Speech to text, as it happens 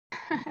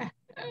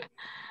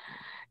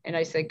And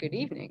I said, good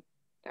evening.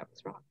 That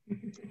was wrong.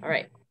 All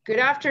right. Good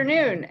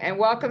afternoon, and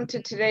welcome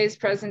to today's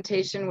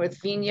presentation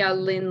with Viña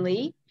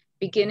Lindley,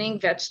 Beginning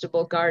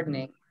Vegetable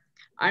Gardening.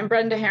 I'm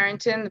Brenda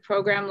Harrington, the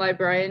program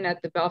librarian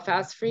at the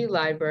Belfast Free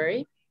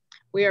Library.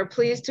 We are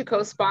pleased to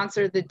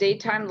co-sponsor the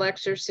daytime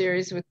lecture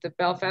series with the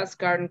Belfast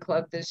Garden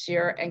Club this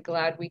year and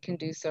glad we can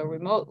do so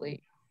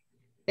remotely.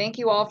 Thank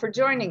you all for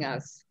joining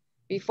us.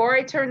 Before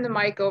I turn the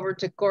mic over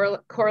to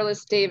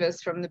Corliss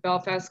Davis from the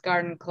Belfast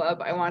Garden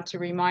Club, I want to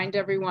remind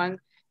everyone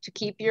to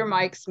keep your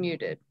mics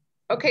muted.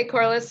 Okay,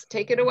 Corliss,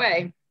 take it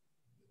away.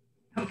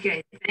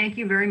 Okay, thank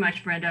you very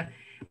much, Brenda.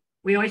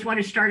 We always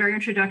want to start our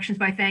introductions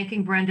by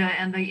thanking Brenda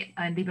and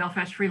the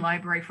Belfast Free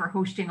Library for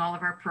hosting all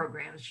of our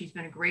programs. She's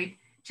been a great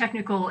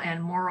technical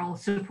and moral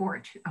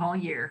support all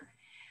year.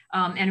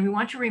 And we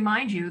want to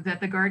remind you that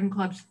the Garden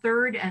Club's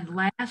third and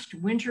last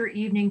winter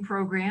evening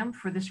program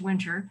for this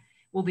winter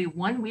will be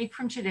 1 week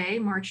from today,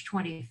 March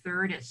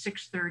 23rd at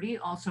 6:30,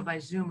 also by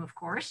Zoom, of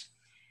course.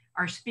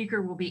 Our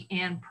speaker will be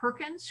Ann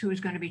Perkins, who is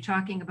going to be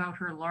talking about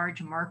her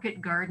large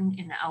market garden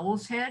in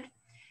Owl's Head.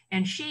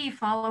 And she,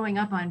 following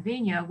up on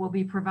Viña, will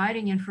be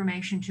providing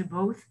information to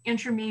both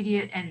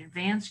intermediate and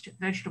advanced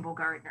vegetable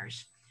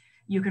gardeners.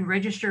 You can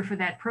register for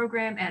that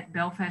program at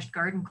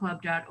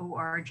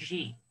belfastgardenclub.org.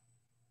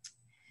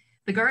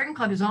 The Garden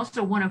Club is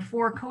also one of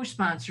 4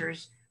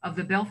 co-sponsors of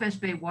the Belfast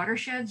Bay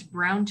Watershed's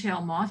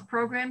Brown-tail Moth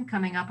program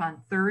coming up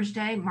on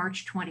Thursday,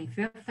 March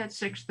 25th at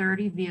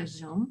 6:30 via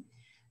Zoom.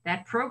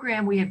 That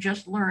program, we have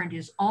just learned,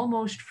 is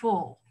almost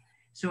full.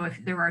 So if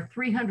there are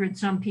 300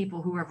 some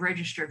people who have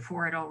registered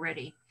for it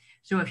already.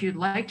 So if you'd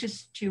like to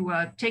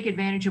take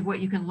advantage of what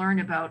you can learn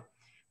about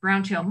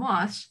brown-tail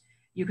moths,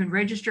 you can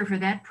register for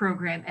that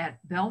program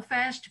at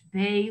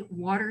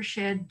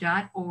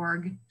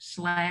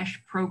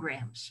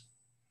belfastbaywatershed.org/programs.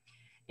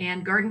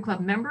 And Garden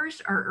Club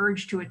members are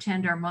urged to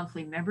attend our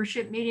monthly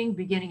membership meeting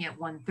beginning at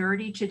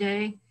 1:30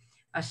 today.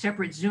 A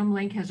separate Zoom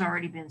link has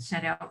already been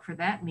sent out for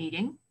that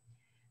meeting.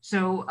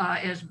 So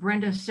as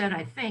Brenda said,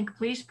 I think,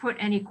 please put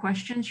any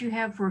questions you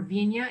have for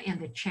Viña in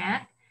the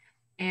chat.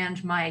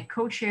 And my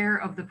co-chair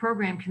of the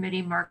program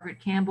committee, Margaret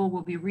Campbell,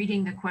 will be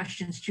reading the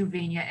questions to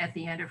Viña at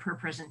the end of her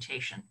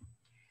presentation.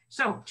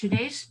 So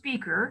today's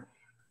speaker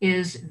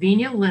is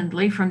Vina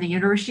Lindley from the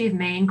University of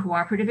Maine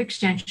Cooperative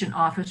Extension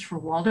Office for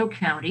Waldo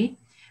County.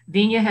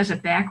 Viña has a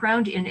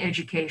background in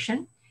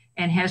education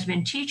and has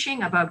been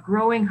teaching about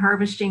growing,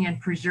 harvesting, and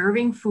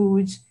preserving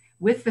foods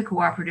with the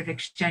Cooperative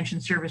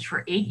Extension Service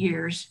for 8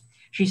 years.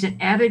 She's an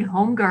avid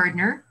home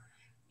gardener,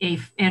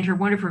 and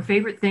one of her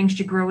favorite things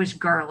to grow is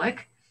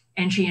garlic,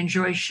 and she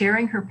enjoys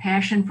sharing her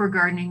passion for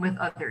gardening with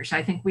others.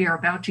 I think we are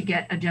about to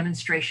get a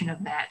demonstration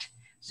of that.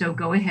 So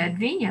go ahead,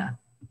 Viña.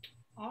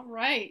 All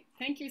right,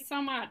 thank you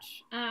so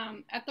much.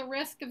 At the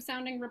risk of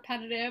sounding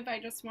repetitive, I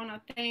just want to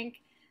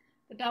thank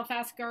the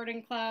Belfast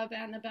Garden Club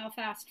and the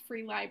Belfast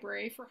Free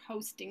Library for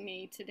hosting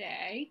me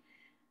today,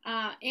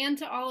 and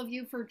to all of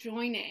you for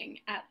joining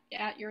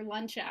at your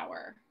lunch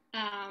hour.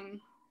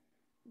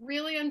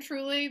 Really and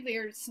truly,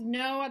 there's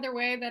no other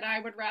way that I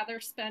would rather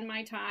spend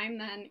my time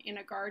than in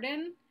a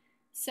garden.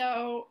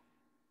 So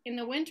in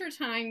the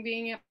wintertime,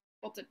 being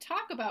able to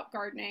talk about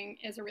gardening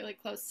is a really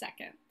close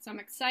second. So I'm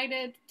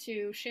excited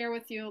to share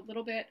with you a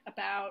little bit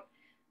about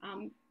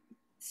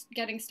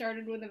getting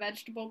started with a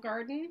vegetable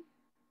garden.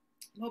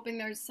 I'm hoping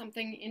there's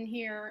something in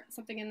here,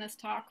 something in this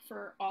talk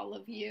for all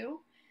of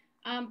you.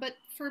 But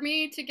for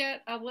me to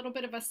get a little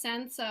bit of a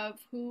sense of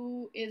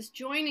who is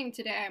joining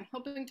today, I'm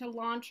hoping to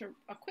launch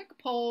a quick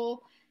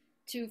poll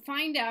to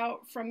find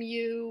out from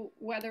you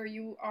whether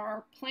you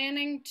are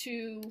planning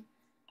to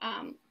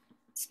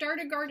start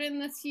a garden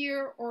this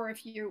year or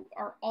if you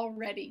are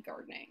already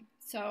gardening.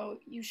 So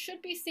you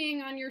should be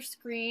seeing on your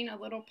screen a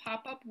little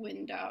pop-up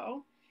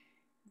window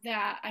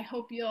that I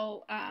hope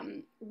you'll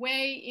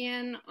weigh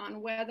in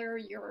on whether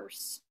you're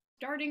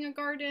starting a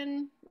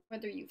garden,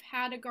 whether you've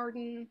had a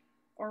garden,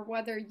 or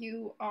whether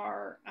you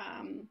are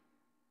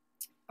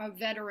a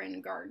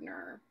veteran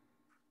gardener.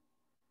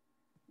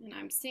 And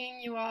I'm seeing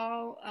you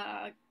all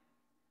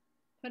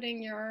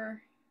putting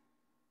your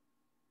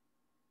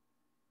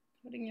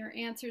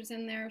answers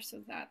in there,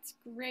 so that's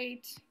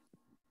great.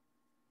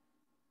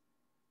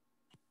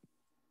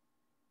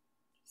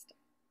 Just a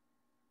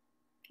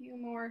few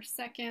more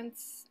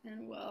seconds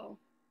and we'll,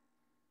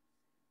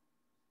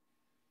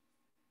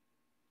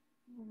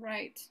 all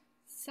right,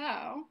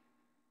 so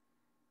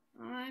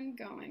I'm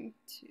going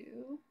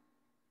to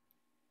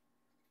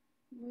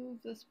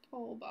move this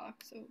poll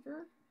box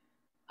over.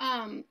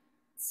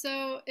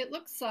 So it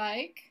looks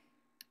like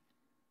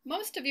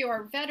most of you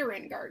are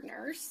veteran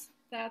gardeners.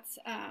 That's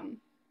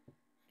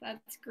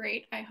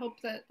great. I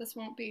hope that this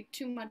won't be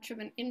too much of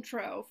an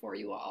intro for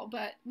you all,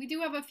 but we do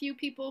have a few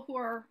people who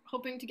are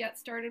hoping to get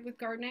started with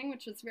gardening,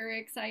 which is very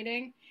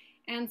exciting,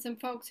 and some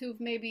folks who've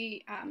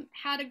maybe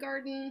had a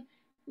garden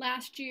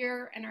last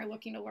year and are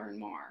looking to learn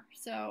more.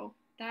 So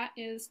that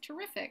is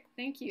terrific.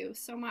 Thank you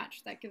so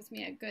much. That gives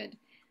me a good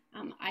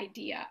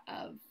idea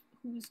of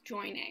who's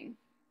joining.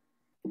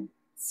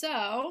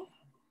 So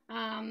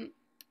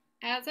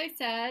as I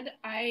said,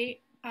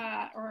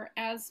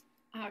 as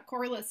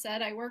Corliss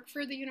said, I work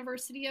for the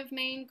University of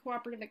Maine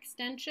Cooperative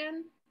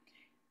Extension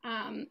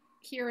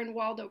here in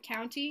Waldo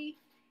County.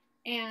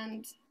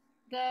 And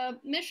the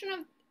mission of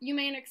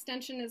UMaine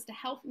Extension is to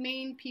help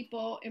Maine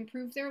people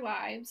improve their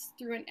lives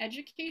through an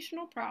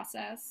educational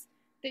process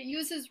that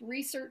uses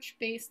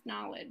research-based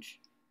knowledge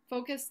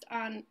focused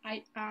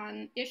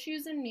on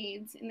issues and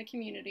needs in the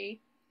community.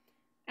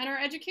 And our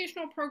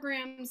educational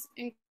programs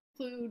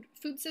include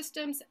food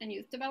systems and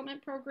youth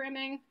development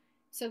programming.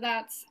 So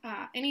that's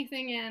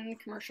anything in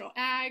commercial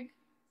ag,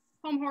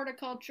 home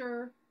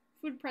horticulture,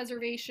 food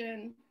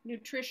preservation,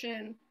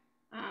 nutrition,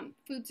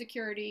 food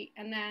security,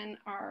 and then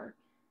our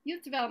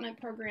youth development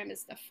program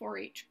is the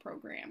 4-H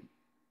program.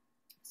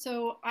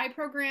 So I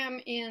program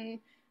in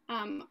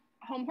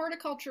home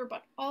horticulture,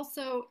 but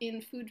also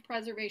in food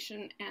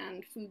preservation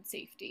and food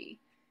safety.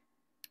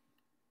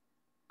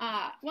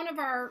 One of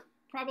our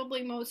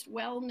probably most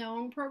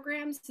well-known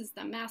programs is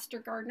the Master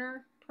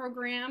Gardener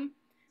program.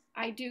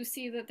 I do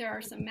see that there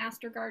are some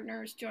Master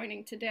Gardeners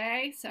joining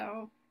today,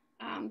 so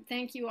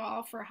thank you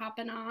all for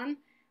hopping on.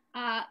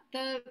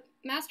 The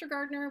Master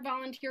Gardener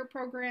volunteer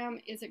program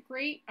is a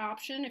great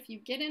option if you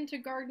get into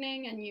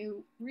gardening and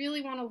you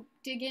really want to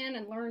dig in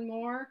and learn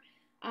more,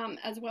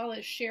 as well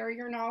as share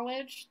your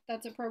knowledge.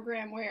 That's a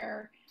program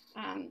where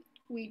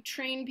we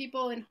train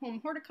people in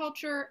home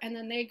horticulture and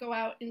then they go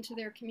out into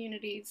their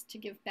communities to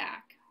give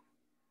back.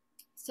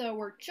 So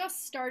we're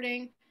just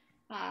starting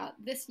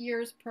this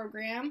year's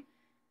program,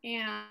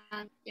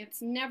 and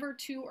it's never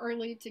too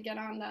early to get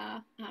on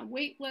the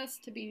wait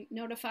list to be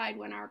notified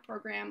when our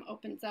program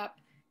opens up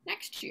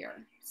next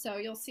year. So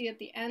you'll see at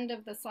the end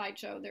of the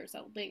slideshow, there's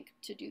a link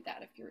to do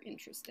that if you're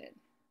interested.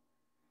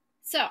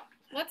 So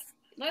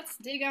let's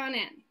dig on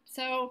in.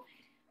 So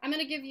I'm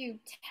going to give you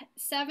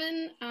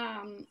 7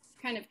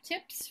 kind of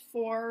tips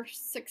for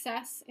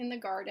success in the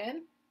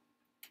garden.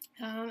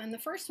 And the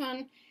first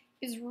one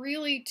is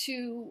really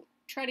to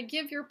try to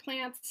give your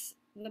plants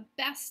the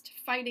best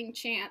fighting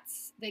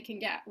chance they can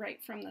get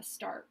right from the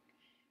start.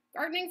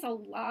 Gardening's a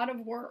lot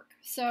of work,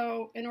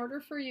 so in order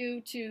for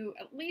you to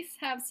at least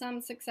have some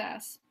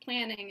success,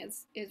 planning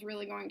is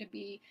really going to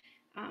be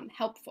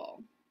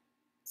helpful.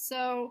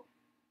 So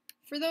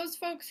for those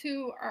folks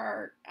who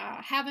are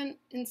haven't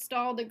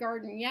installed a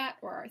garden yet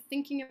or are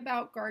thinking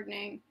about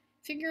gardening,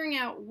 figuring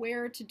out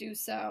where to do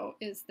so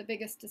is the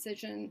biggest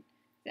decision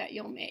that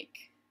you'll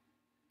make.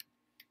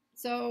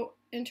 So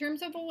in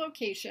terms of a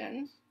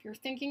location, if you're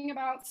thinking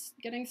about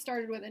getting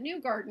started with a new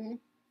garden,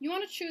 you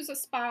want to choose a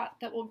spot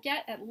that will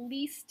get at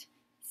least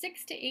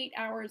 6 to 8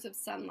 hours of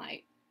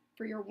sunlight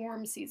for your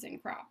warm season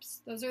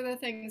crops. Those are the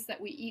things that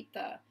we eat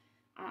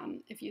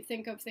if you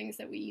think of things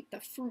that we eat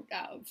the fruit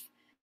of,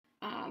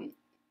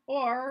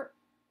 or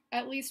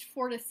at least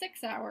 4 to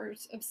 6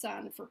 hours of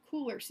sun for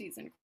cooler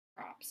season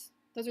crops.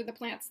 Those are the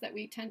plants that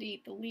we tend to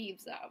eat the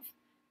leaves of.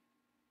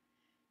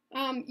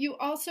 You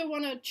also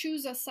want to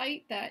choose a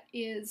site that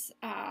is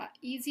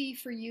easy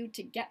for you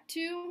to get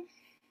to.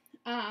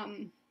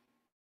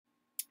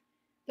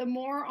 The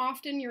more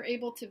often you're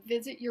able to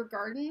visit your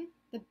garden,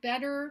 the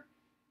better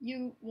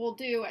you will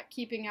do at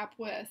keeping up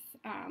with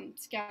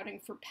scouting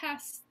for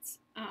pests,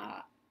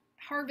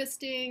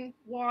 harvesting,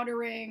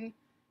 watering,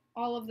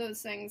 all of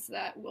those things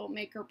that will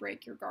make or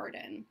break your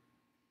garden.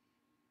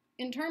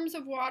 In terms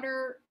of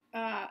water,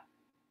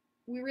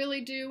 we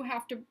really do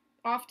have to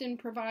often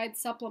provide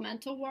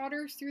supplemental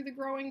water through the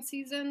growing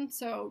season.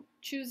 So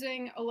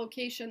choosing a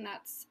location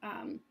that's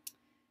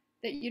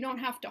that you don't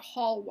have to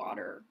haul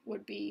water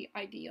would be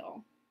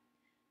ideal.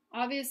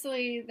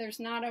 Obviously,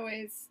 there's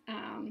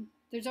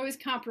always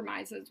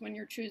compromises when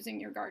you're choosing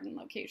your garden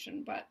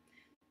location, but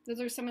those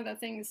are some of the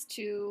things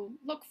to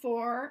look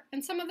for,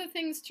 and some of the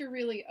things to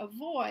really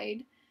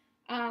avoid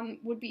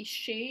would be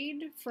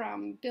shade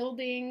from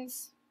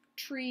buildings,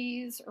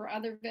 trees, or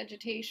other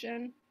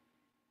vegetation.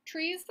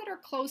 Trees that are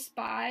close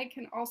by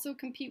can also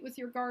compete with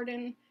your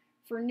garden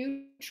for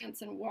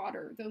nutrients and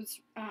water. Those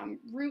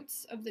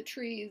roots of the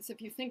trees,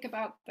 if you think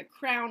about the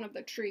crown of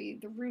the tree,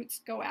 the roots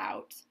go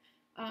out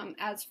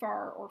as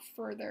far or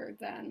further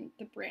than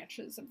the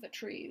branches of the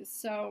trees.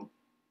 So,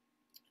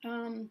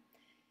 so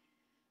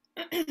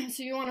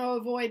you want to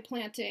avoid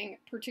planting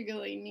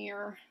particularly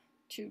near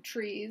to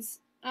trees.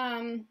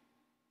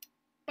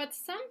 But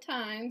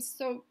sometimes,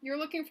 so you're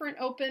looking for an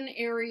open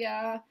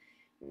area,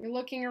 you're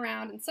looking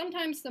around, and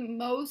sometimes the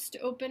most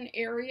open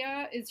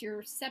area is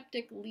your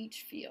septic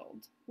leach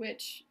field,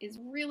 which is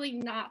really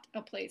not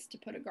a place to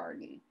put a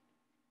garden.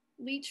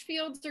 Leach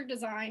fields are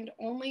designed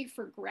only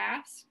for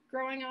grass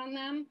growing on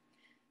them.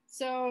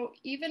 So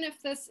even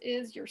if this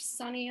is your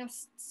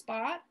sunniest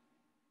spot,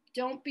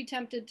 don't be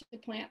tempted to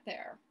plant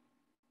there.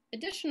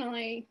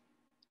 Additionally,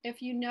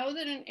 if you know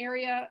that an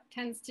area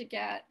tends to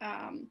get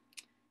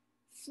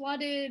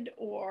flooded,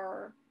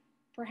 or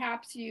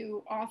perhaps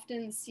you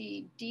often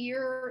see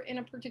deer in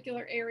a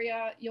particular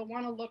area, you'll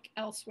want to look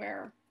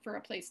elsewhere for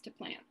a place to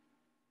plant.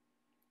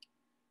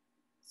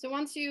 So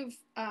once you've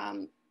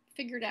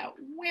figured out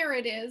where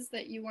it is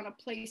that you want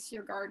to place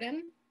your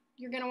garden,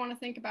 you're going to want to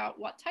think about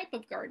what type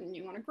of garden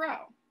you want to grow.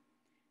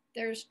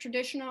 There's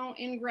traditional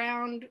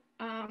in-ground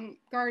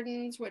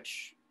gardens,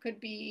 which could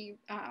be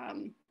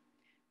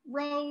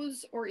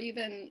rows, or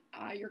even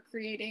you're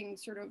creating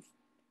sort of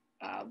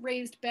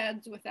raised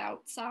beds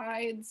without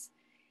sides.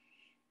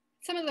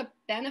 Some of the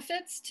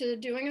benefits to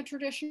doing a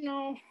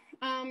traditional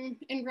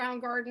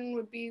in-ground garden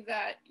would be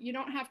that you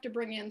don't have to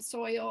bring in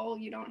soil,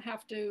 you don't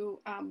have to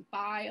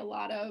buy a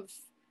lot of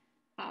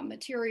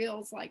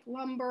materials like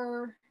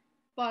lumber,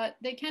 but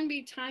they can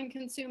be time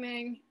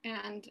consuming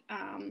and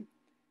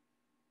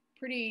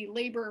pretty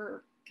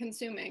labor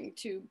consuming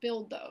to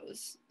build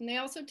those. And they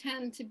also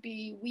tend to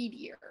be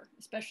weedier,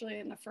 especially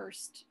in the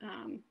first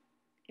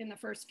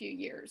few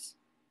years.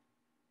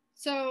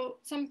 So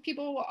some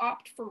people will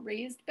opt for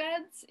raised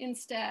beds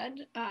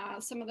instead.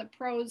 Some of the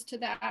pros to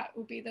that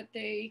would be that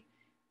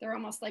they're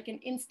almost like an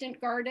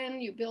instant garden.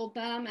 You build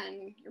them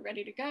and you're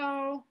ready to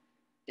go.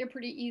 They're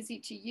pretty easy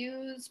to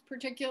use,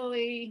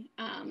 particularly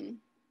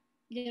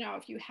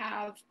if you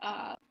have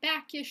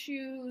back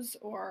issues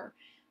or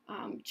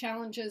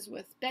challenges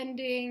with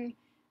bending.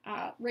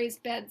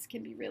 Raised beds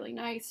can be really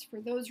nice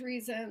for those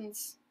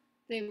reasons.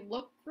 They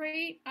look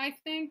great, I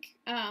think,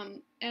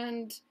 and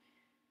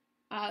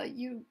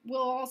you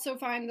will also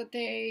find that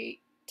they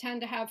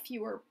tend to have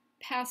fewer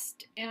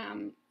pest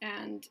and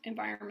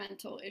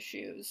environmental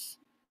issues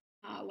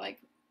like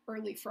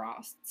early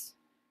frosts.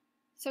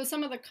 So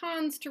some of the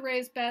cons to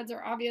raised beds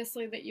are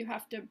obviously that you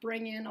have to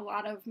bring in a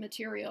lot of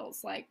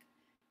materials like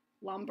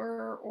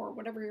lumber or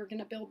whatever you're going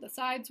to build the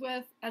sides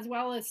with, as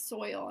well as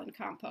soil and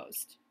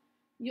compost.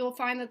 You'll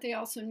find that they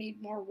also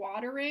need more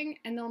watering,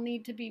 and they'll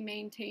need to be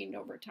maintained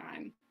over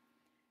time.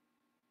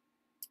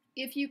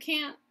 If you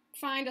can't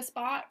find a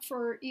spot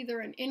for either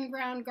an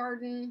in-ground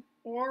garden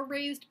or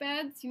raised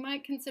beds, you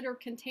might consider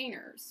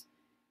containers.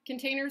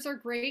 Containers are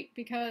great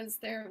because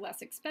they're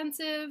less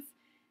expensive.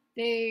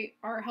 They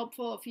are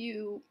helpful if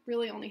you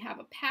really only have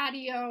a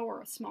patio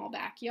or a small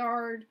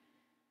backyard.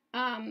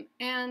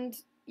 And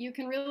you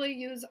can really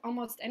use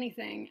almost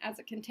anything as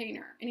a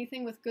container.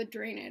 Anything with good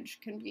drainage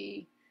can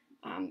be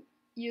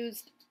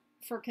used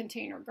for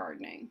container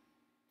gardening.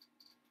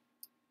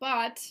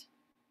 But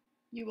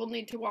you will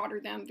need to water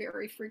them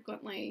very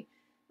frequently.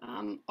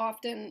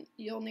 Often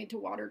you'll need to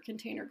water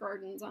container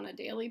gardens on a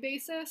daily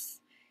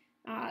basis.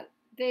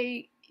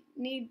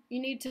 You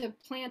need to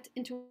plant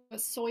into a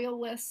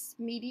soil-less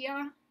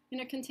media in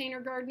a container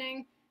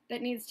gardening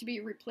that needs to be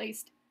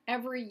replaced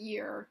every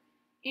year.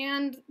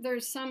 And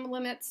there's some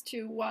limits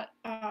to what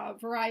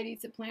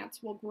varieties of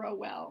plants will grow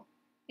well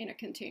in a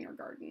container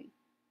garden.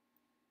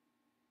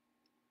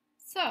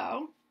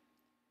 So,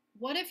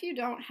 what if you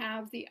don't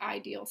have the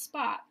ideal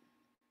spot?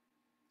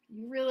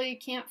 You really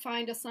can't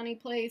find a sunny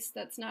place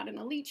that's not in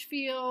a leach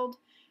field,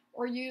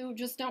 or you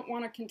just don't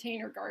want a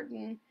container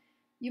garden.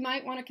 You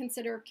might want to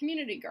consider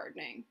community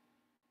gardening.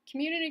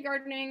 Community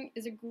gardening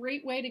is a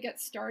great way to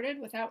get started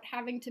without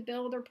having to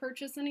build or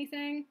purchase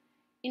anything.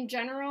 In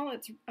general,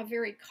 it's a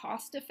very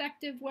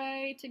cost-effective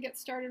way to get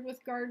started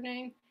with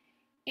gardening,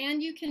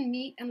 and you can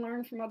meet and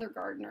learn from other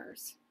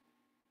gardeners.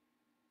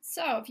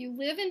 So if you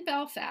live in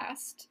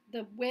Belfast,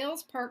 the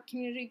Wales Park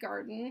Community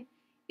Garden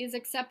is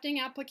accepting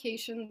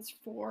applications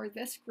for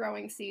this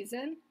growing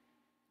season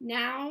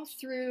now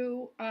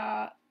through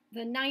the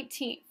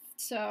 19th.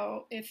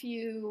 So if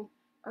you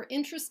are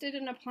interested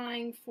in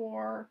applying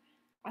for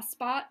a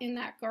spot in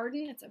that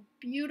garden, it's a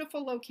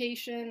beautiful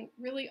location,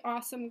 really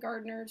awesome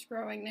gardeners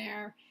growing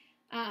there.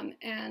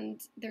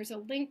 And there's a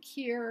link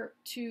here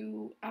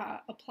to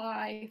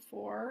apply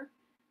for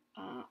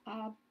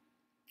a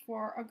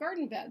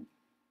garden bed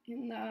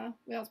in the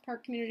Wales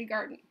Park Community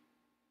Garden.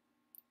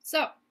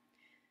 So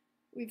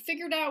we've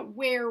figured out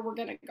where we're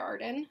going to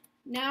garden.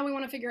 Now we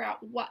want to figure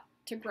out what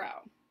to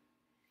grow.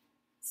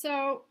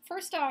 So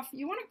first off,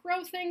 you want to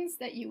grow things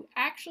that you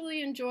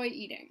actually enjoy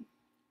eating.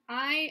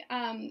 I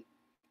am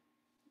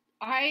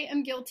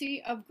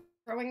guilty of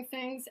growing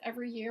things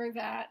every year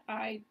that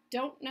I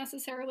don't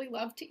necessarily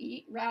love to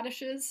eat.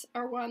 Radishes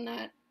are one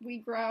that we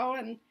grow,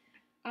 and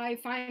I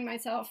find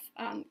myself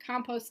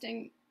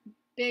composting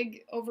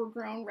big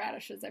overgrown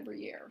radishes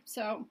every year.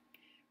 So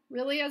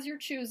really, as you're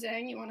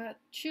choosing, you want to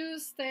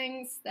choose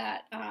things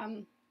that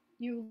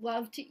you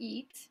love to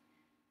eat.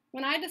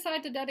 When I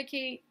decide to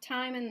dedicate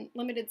time and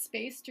limited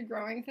space to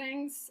growing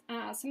things,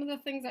 some of the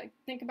things I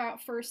think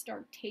about first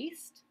are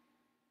taste.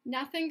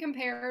 Nothing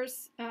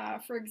compares,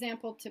 for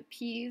example, to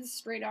peas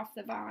straight off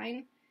the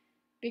vine.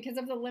 Because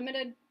of the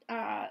limited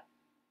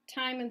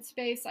time and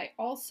space, I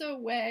also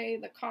weigh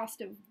the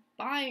cost of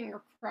buying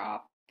a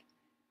crop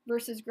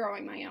versus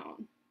growing my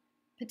own.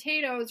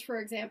 Potatoes, for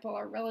example,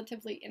 are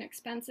relatively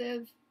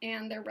inexpensive,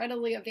 and they're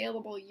readily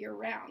available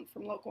year-round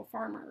from local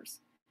farmers.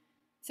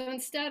 So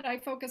instead, I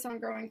focus on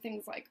growing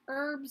things like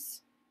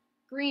herbs,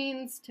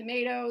 greens,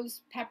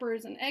 tomatoes,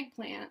 peppers, and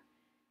eggplant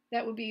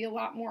that would be a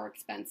lot more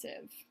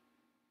expensive.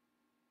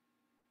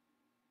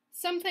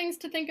 Some things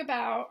to think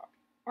about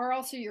are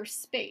also your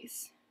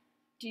space.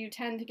 Do you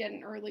tend to get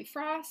an early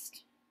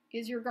frost?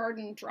 Is your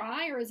garden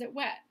dry or is it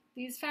wet?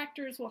 These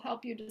factors will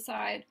help you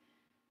decide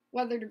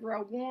whether to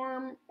grow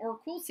warm or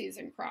cool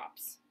season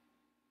crops.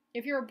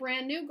 If you're a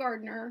brand new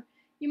gardener,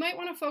 you might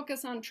want to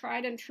focus on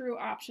tried and true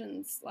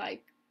options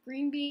like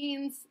green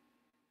beans,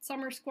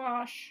 summer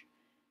squash,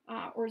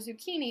 or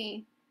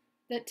zucchini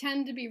that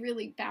tend to be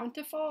really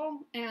bountiful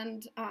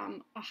and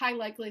a high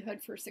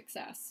likelihood for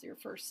success your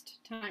first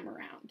time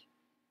around.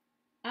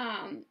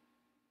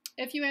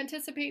 If you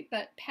anticipate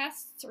that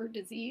pests or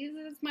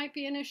diseases might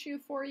be an issue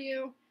for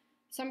you,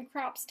 some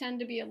crops tend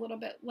to be a little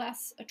bit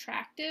less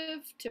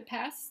attractive to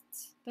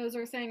pests. Those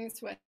are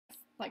things with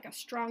like a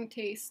strong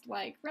taste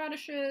like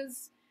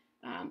radishes,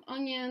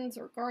 onions,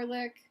 or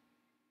garlic.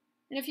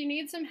 And if you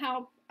need some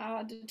help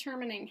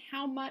determining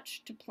how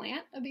much to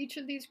plant of each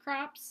of these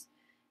crops,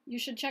 you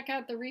should check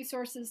out the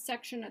resources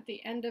section at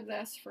the end of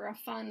this for a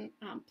fun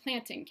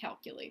planting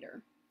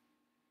calculator.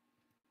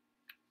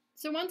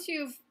 So once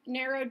you've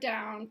narrowed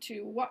down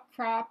to what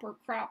crop or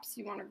crops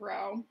you want to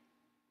grow,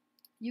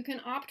 you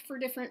can opt for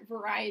different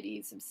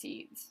varieties of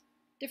seeds.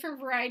 Different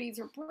varieties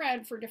are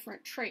bred for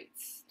different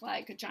traits,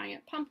 like a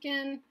giant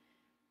pumpkin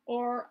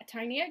or a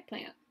tiny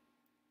eggplant.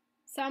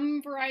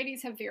 Some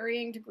varieties have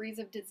varying degrees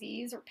of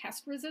disease or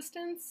pest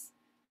resistance.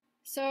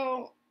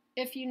 So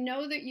if you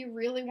know that you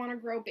really want to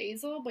grow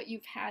basil, but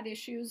you've had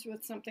issues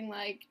with something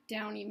like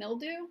downy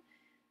mildew,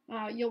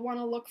 you'll want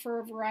to look for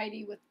a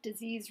variety with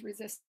disease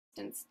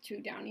resistance to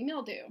downy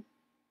mildew.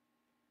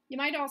 You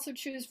might also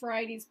choose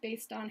varieties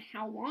based on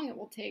how long it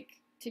will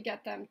take to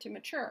get them to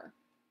mature,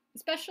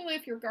 especially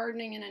if you're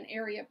gardening in an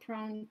area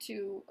prone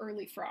to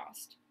early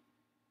frost.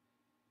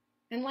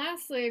 And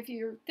lastly, if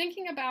you're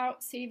thinking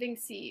about saving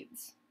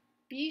seeds,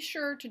 be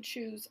sure to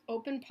choose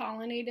open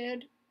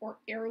pollinated or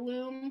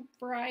heirloom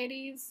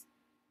varieties,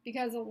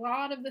 because a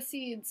lot of the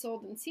seeds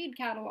sold in seed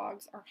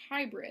catalogs are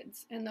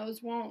hybrids, and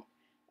those won't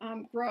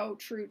grow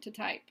true to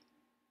type.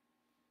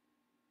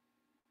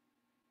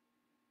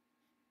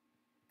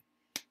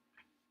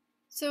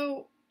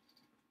 So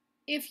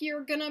if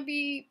you're going to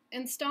be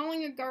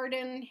installing a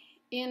garden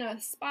in a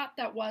spot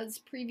that was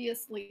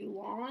previously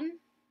lawn,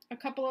 a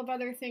couple of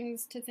other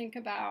things to think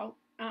about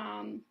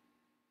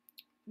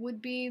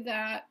would be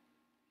that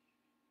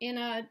in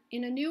a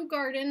new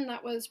garden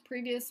that was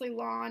previously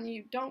lawn,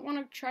 you don't want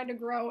to try to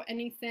grow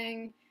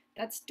anything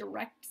that's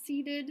direct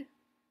seeded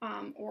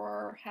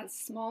or has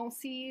small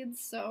seeds.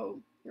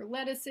 So your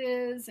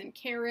lettuces and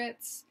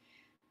carrots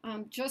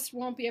just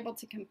won't be able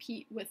to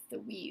compete with the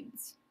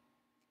weeds.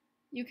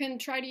 You can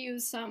try to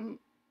use some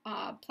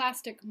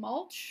plastic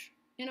mulch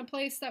in a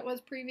place that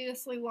was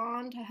previously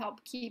lawn to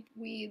help keep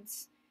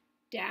weeds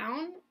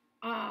down,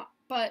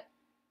 but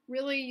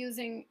really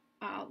using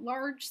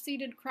large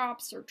seeded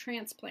crops or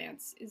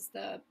transplants is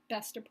the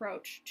best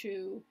approach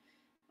to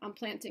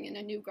planting in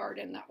a new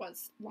garden that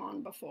was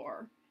lawn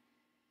before.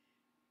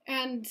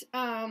 And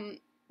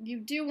you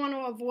do want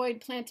to avoid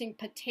planting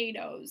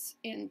potatoes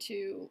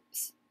into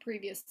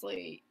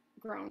previously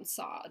grown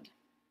sod.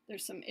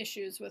 There's some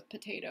issues with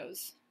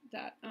potatoes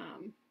that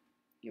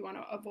you want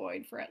to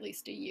avoid for at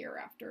least a year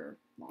after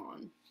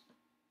lawn.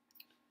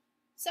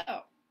 So,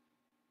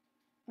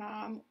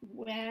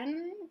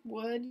 when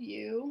would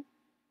you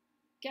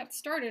get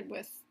started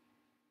with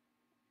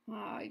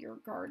your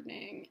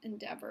gardening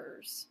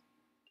endeavors?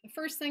 The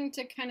first thing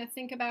to kind of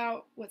think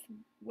about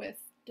with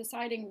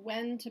deciding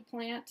when to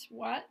plant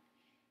what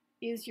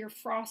is your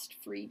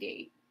frost-free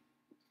date.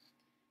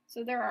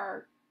 So there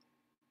are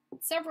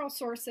several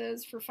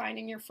sources for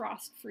finding your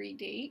frost-free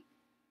date.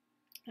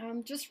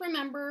 Just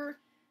remember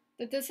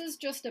that this is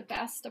just a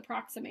best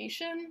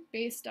approximation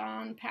based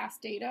on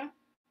past data.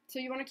 So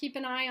you want to keep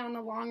an eye on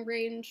the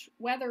long-range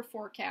weather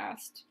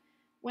forecast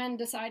when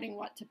deciding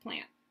what to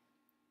plant.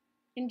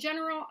 In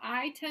general,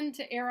 I tend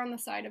to err on the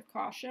side of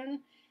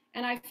caution,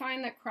 and I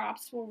find that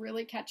crops will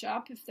really catch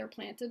up if they're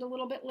planted a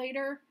little bit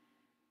later,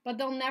 but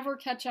they'll never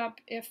catch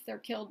up if they're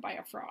killed by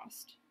a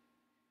frost.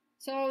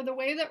 So the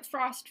way that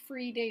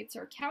frost-free dates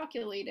are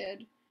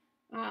calculated,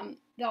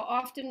 they'll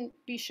often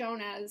be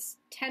shown as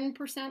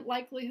 10%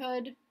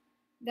 likelihood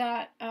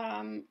that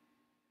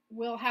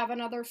we'll have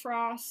another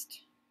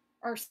frost,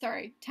 or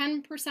sorry,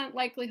 10%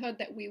 likelihood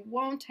that we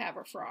won't have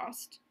a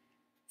frost,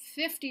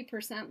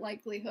 50%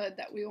 likelihood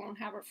that we won't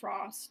have a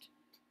frost,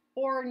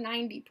 or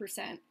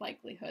 90%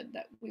 likelihood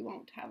that we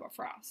won't have a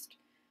frost.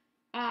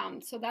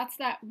 So that's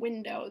that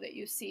window that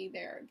you see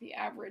there, the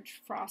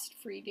average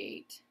frost-free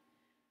date.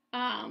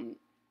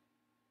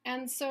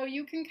 And so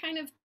you can kind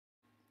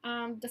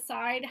of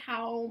decide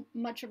how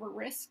much of a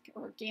risk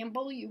or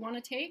gamble you want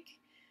to take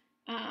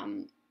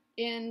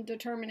in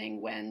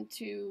determining when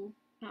to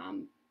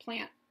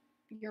plant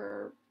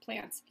your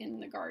plants in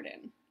the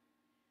garden.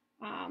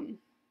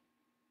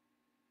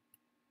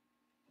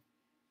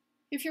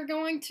 If you're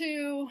going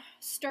to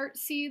start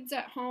seeds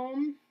at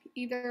home,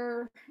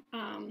 either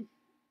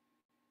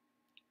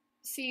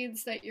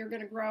seeds that you're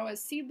going to grow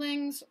as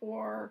seedlings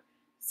or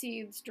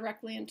seeds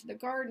directly into the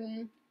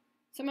garden,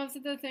 some of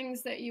the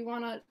things that you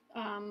want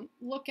to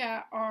look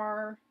at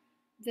are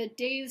the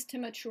days to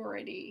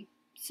maturity.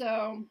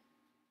 So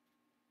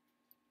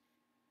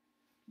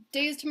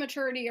days to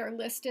maturity are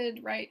listed,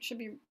 right, should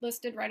be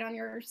listed right on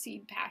your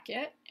seed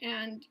packet,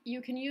 and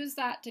you can use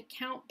that to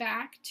count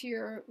back to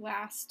your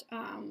last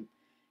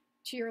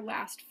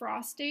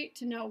frost date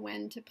to know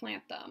when to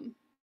plant them.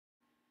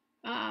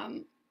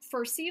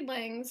 For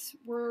seedlings,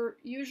 we're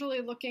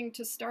usually looking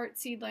to start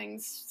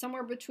seedlings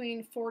somewhere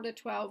between 4 to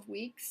 12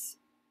 weeks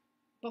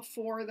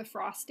before the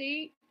frost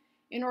date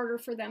in order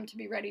for them to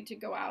be ready to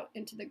go out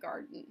into the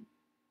garden.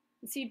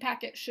 The seed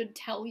packet should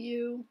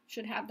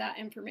have that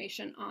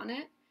information on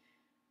it.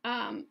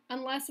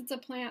 Unless it's a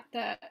plant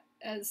that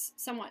is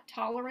somewhat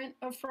tolerant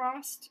of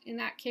frost. In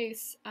that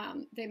case,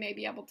 they may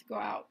be able to go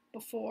out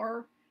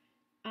before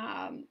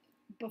the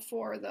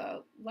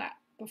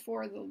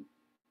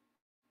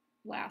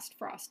last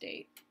frost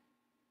date.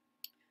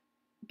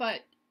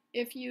 But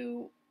if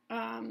you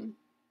end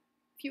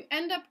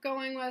up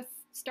going with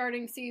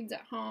starting seeds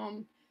at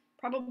home,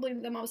 probably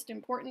the most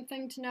important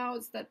thing to know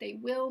is that they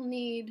will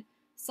need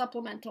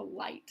supplemental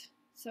light.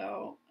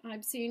 So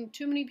I've seen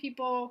too many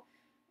people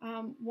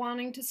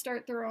wanting to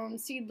start their own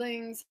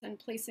seedlings and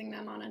placing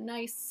them on a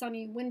nice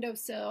sunny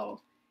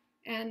windowsill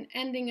and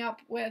ending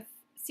up with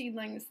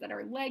seedlings that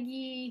are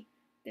leggy,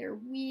 they're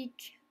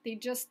weak, they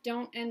just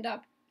don't end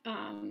up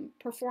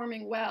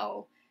performing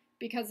well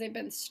because they've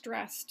been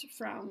stressed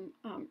from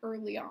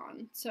early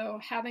on. So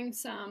having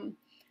some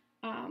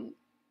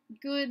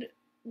good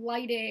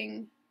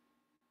lighting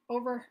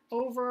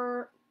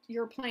over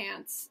your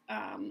plants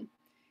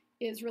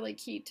is really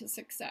key to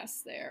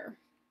success there.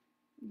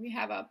 We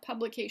have a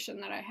publication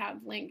that I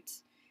have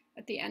linked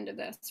at the end of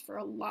this for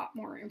a lot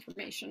more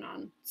information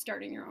on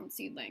starting your own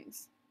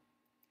seedlings.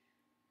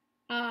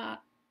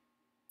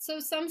 So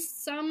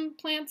some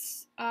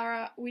plants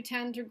we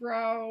tend to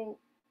grow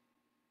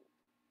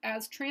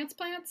as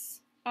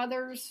transplants.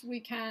 Others we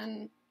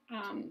can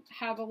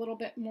have a little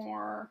bit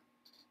more,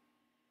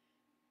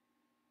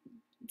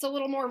 it's a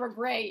little more of a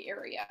gray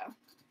area.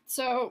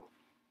 So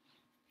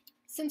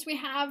since we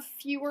have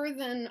fewer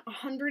than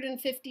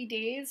 150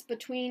 days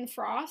between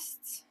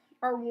frosts,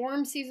 our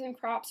warm season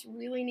crops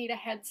really need a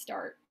head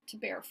start to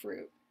bear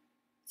fruit.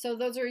 So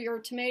those are your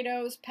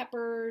tomatoes,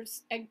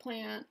 peppers,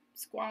 eggplant,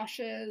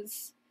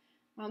 squashes.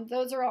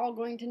 Those are all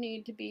going to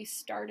need to be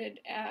started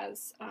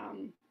as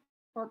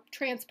or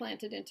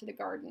transplanted into the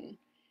garden.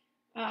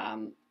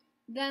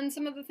 Then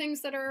some of the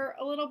things that are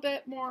a little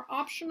bit more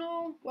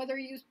optional, whether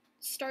you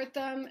start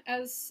them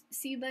as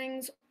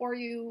seedlings or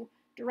you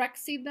direct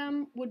seed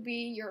them, would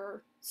be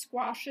your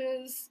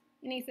squashes,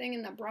 anything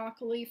in the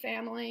broccoli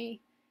family,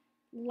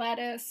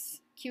 lettuce,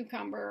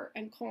 cucumber,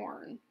 and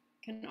corn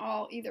can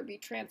all either be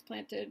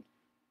transplanted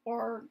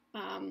or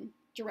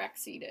direct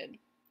seeded.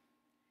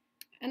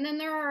 And then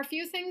there are a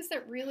few things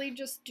that really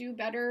just do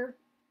better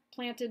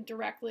planted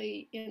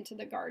directly into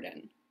the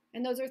garden.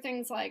 And those are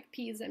things like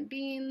peas and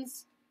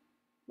beans,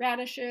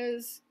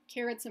 radishes,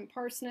 carrots and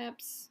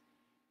parsnips,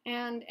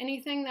 and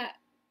anything that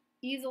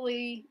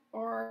easily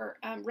or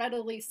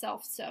readily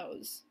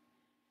self-sows.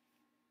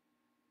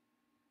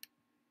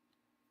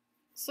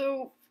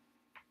 So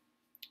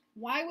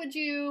why would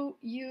you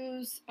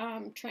use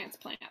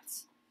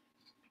transplants?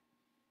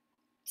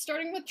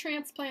 Starting with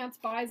transplants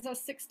buys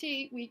us 6 to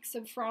 8 weeks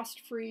of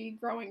frost-free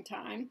growing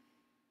time,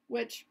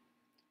 which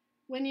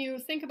when you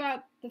think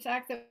about the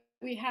fact that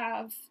we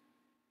have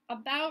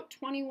about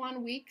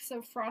 21 weeks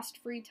of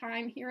frost-free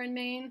time here in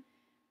Maine,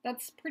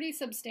 that's pretty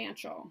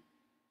substantial.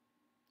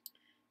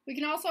 We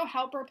can also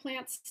help our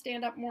plants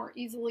stand up more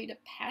easily to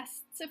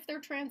pests if they're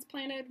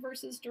transplanted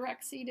versus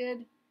direct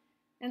seeded.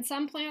 And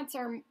some plants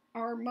are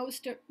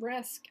most at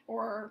risk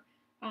or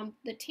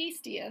the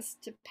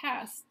tastiest to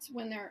pests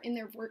when they're in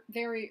their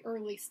very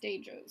early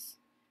stages.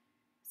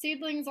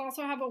 Seedlings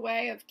also have a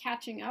way of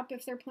catching up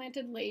if they're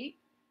planted late,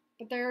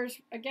 but there's,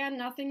 again,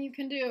 nothing you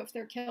can do if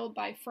they're killed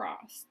by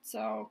frost.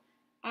 So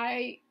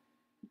I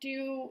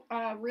do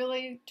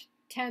really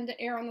tend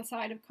to err on the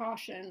side of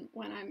caution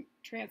when I'm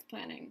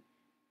transplanting.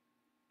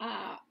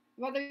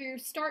 Whether you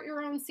start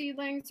your own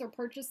seedlings or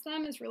purchase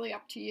them is really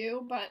up to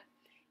you, but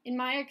in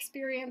my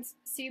experience,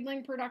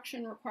 seedling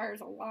production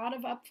requires a lot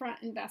of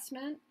upfront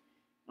investment.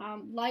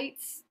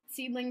 Lights,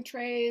 seedling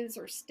trays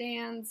or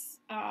stands,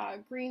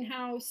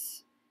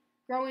 greenhouse,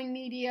 growing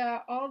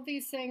media, all of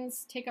these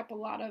things take up a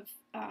lot of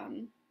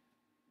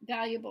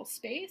valuable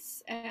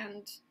space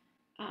and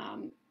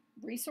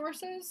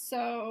resources.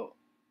 So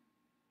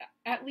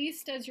at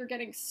least as you're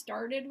getting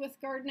started with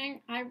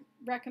gardening, I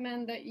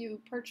recommend that you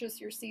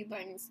purchase your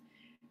seedlings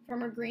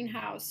from a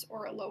greenhouse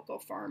or a local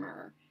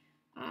farmer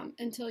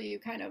until you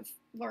kind of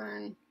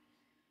learn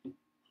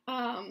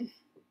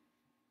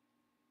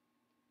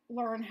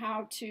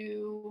how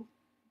to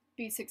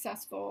be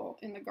successful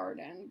in the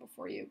garden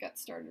before you get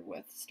started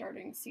with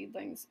starting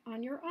seedlings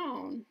on your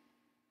own.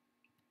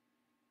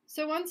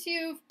 So once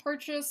you've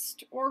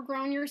purchased or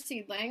grown your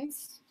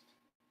seedlings,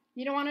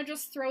 you don't want to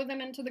just throw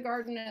them into the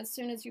garden as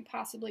soon as you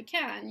possibly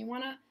can. You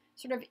want to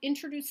sort of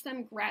introduce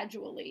them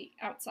gradually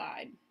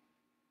outside.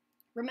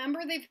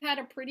 Remember, they've had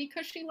a pretty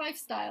cushy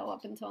lifestyle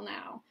up until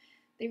now.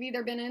 They've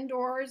either been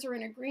indoors or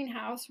in a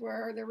greenhouse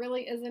where there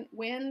really isn't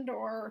wind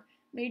or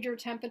major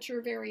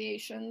temperature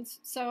variations.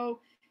 So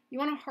you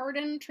want to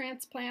harden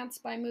transplants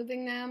by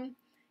moving them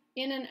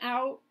in and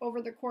out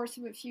over the course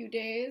of a few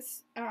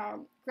days,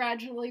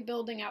 gradually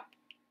building up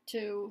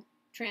to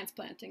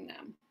transplanting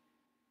them.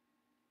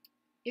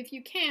 If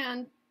you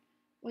can,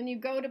 when you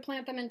go to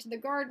plant them into the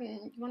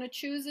garden, you want to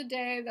choose a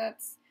day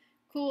that's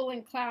cool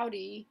and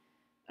cloudy.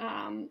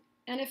 And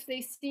if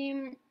they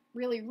seem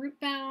really root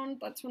bound,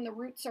 that's when the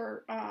roots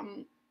are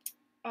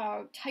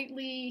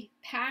tightly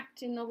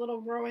packed in the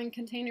little growing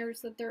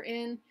containers that they're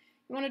in.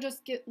 You want to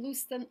just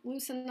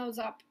loosen those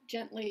up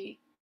gently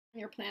when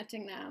you're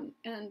planting them,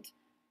 and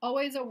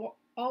always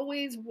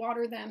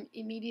water them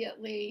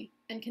immediately,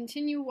 and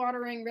continue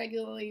watering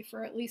regularly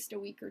for at least a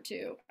week or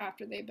two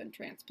after they've been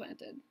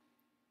transplanted.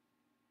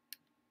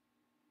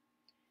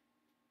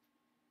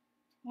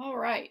 All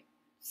right,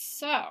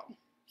 so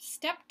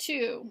step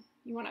 2,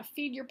 you want to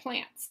feed your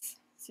plants.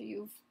 So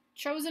you've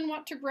chosen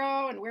what to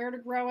grow and where to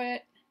grow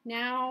it.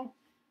 Now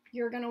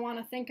you're going to want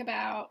to think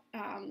about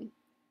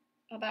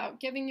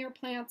giving your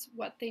plants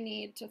what they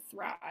need to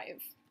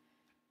thrive.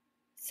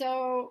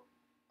 So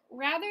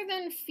rather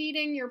than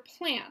feeding your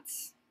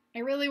plants, I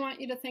really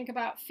want you to think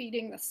about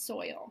feeding the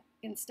soil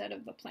instead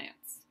of the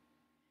plants.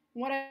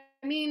 What I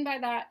mean by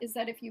that is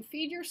that if you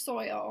feed your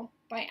soil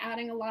by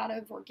adding a lot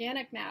of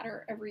organic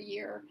matter every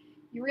year,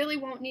 you really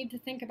won't need to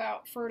think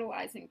about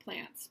fertilizing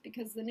plants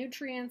because the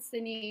nutrients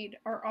they need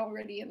are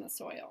already in the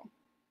soil.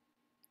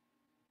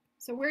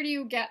 So where do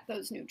you get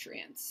those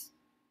nutrients?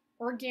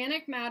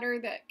 Organic matter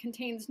that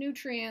contains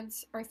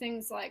nutrients are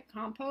things like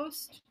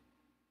compost,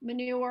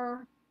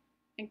 manure,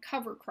 and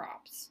cover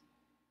crops.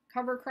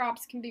 Cover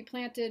crops can be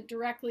planted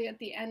directly at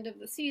the end of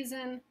the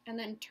season and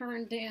then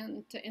turned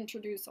in to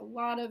introduce a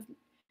lot of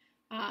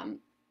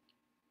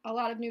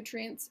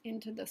nutrients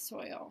into the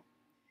soil.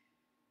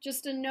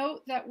 Just a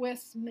note that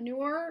with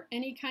manure,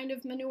 any kind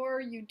of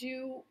manure, you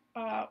do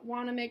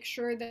want to make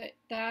sure that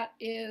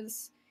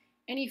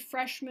any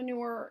fresh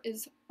manure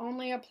is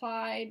only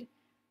applied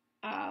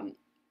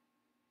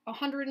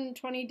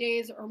 120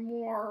 days or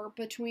more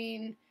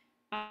between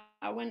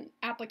when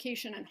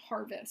application and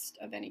harvest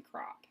of any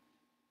crop.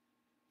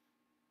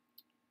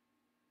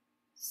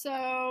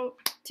 So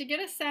to get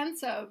a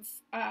sense of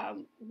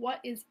what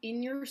is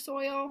in your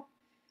soil,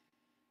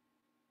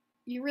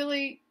 you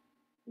really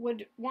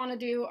would want to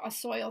do a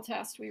soil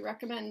test. We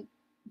recommend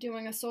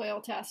doing a soil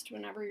test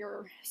whenever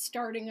you're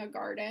starting a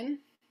garden.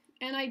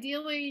 And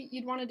ideally,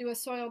 you'd want to do a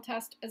soil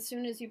test as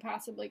soon as you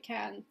possibly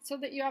can so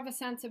that you have a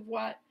sense of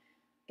what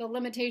the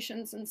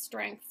limitations and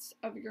strengths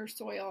of your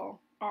soil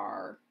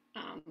are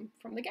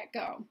from the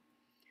get-go.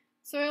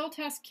 Soil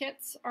test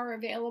kits are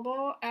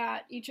available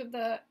at each of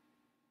the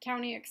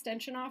county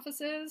extension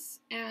offices,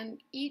 and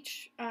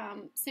each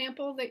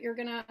sample that you're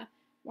going to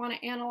want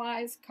to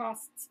analyze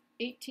costs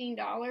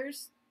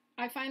 $18.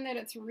 I find that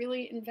it's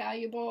really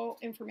invaluable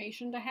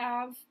information to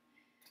have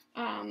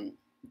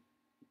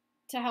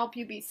to help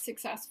you be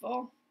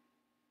successful.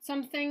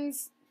 Some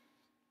things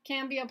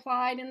can be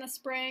applied in the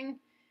spring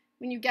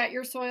when you get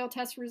your soil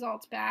test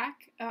results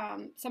back.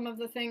 Some of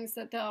the things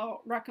that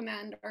they'll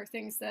recommend are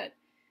things that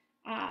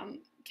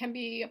can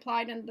be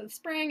applied in the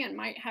spring and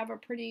might have a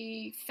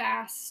pretty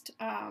fast,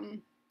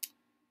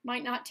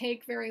 might not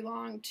take very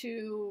long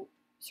to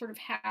sort of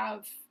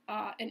have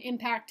an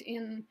impact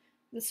in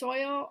the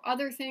soil.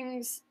 Other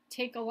things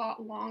take a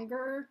lot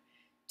longer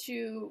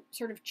to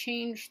sort of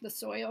change the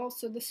soil.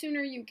 So the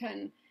sooner you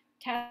can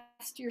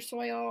test your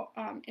soil,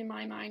 in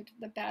my mind,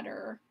 the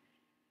better.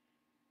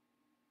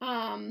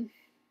 And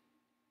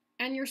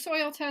your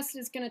soil test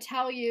is going to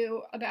tell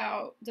you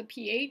about the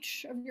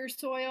pH of your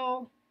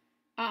soil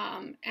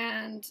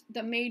and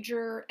the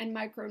major and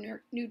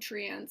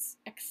micronutrients,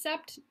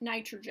 except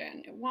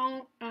nitrogen. It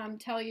won't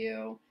tell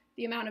you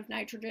the amount of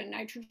nitrogen.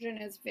 Nitrogen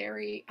is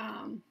very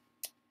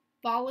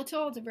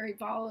volatile. It's a very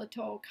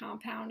volatile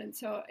compound, and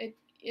so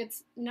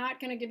it's not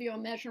going to give you a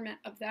measurement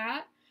of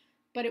that,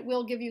 but it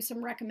will give you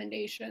some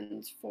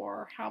recommendations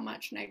for how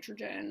much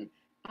nitrogen.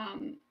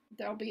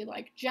 There'll be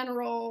like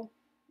general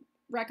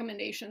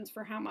recommendations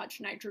for how much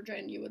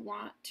nitrogen you would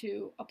want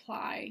to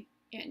apply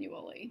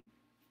annually.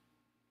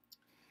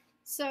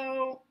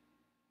 So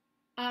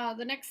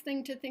the next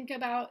thing to think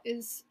about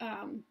is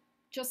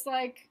just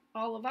like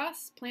all of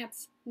us,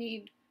 plants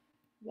need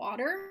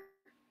water.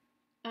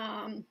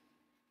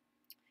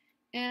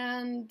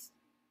 And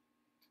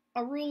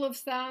a rule of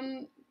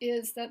thumb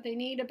is that they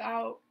need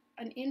about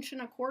 1.25 inches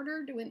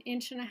to 1.5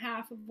 inches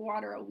of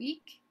water a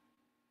week.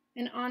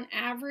 And on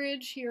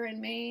average here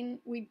in Maine,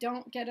 we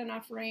don't get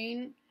enough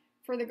rain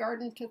for the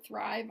garden to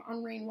thrive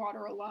on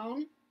rainwater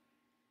alone.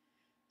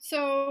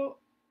 So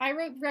I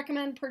would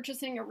recommend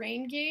purchasing a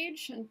rain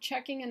gauge and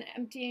checking and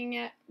emptying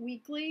it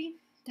weekly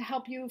to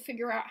help you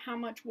figure out how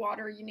much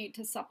water you need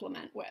to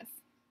supplement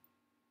with.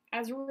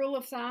 As a rule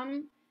of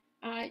thumb,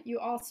 you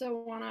also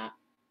want to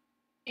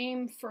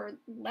aim for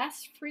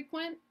less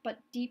frequent but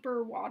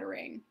deeper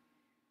watering.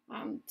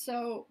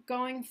 So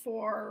going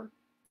for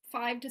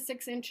 5 to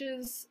 6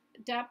 inches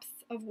depth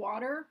of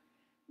water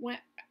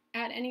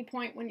at any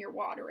point when you're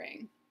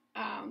watering.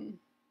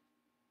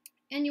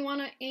 And you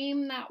want to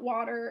aim that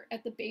water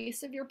at the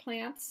base of your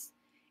plants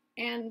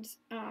and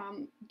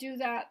do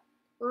that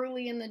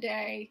early in the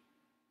day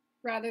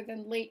rather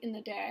than late in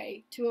the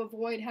day to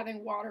avoid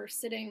having water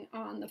sitting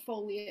on the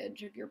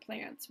foliage of your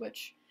plants,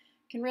 which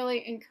can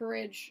really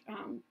encourage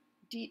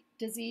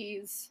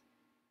disease.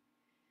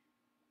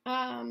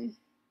 And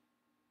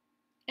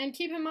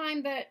keep in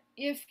mind that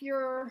if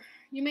you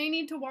may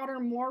need to water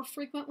more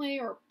frequently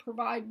or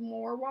provide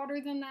more water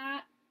than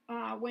that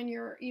when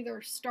you're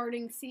either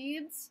starting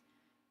seeds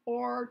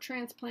or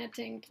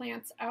transplanting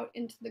plants out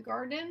into the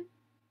garden,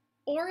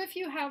 or if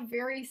you have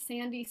very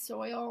sandy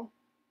soil,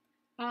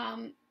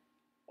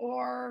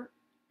 or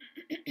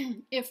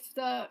if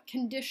the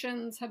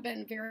conditions have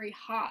been very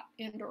hot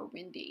and or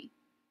windy.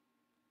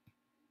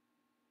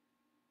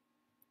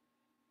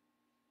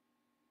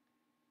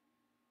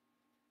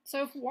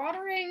 So if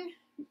watering,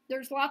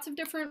 there's lots of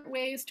different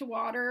ways to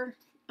water.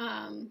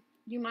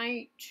 You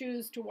might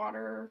choose to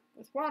water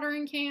with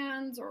watering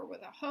cans or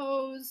with a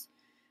hose.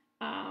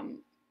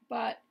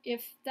 But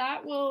if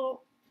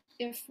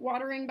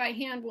watering by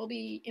hand will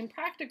be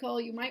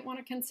impractical, you might want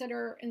to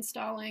consider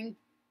installing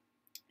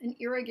an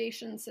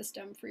irrigation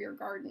system for your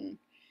garden.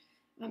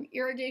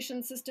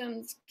 Irrigation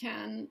systems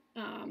can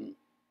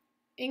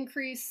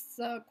increase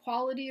the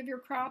quality of your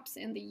crops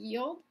and the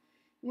yield.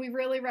 We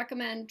really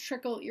recommend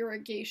trickle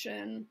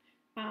irrigation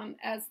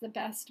as the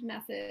best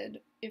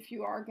method if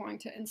you are going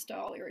to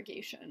install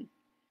irrigation.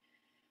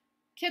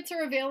 Kits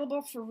are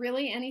available for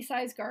really any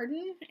size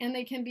garden, and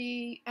they can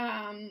be,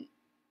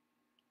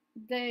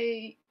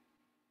 they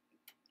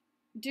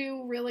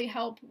do really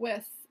help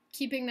with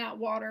keeping that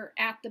water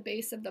at the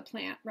base of the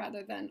plant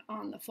rather than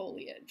on the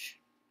foliage.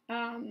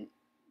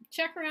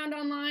 Check around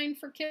online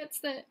for kits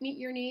that meet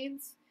your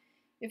needs.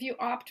 If you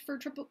opt for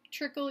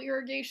trickle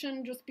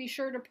irrigation, just be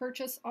sure to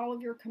purchase all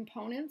of your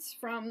components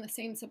from the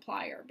same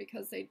supplier,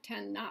 because they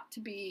tend not to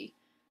be,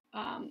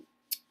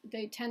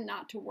 they tend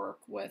not to work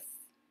with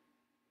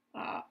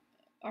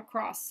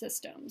across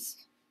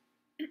systems.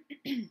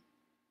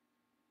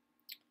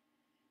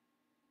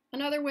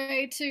 Another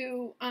way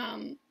to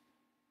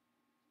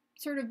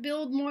sort of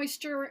build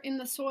moisture in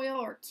the soil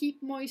or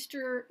keep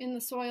moisture in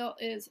the soil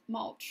is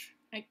mulch.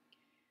 I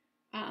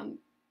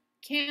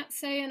can't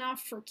say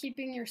enough for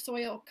keeping your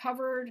soil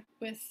covered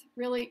with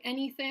really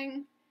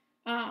anything.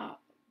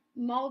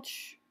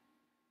 Mulch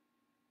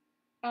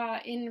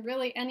in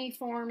really any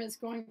form is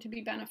going to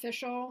be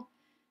beneficial.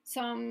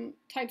 Some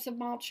types of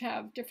mulch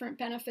have different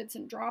benefits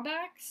and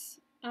drawbacks.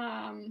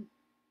 Kind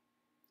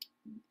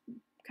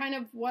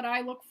of what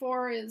I look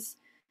for is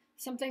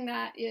something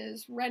that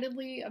is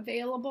readily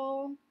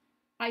available,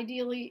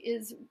 ideally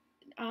is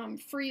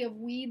free of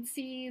weed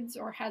seeds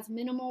or has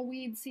minimal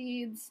weed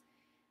seeds,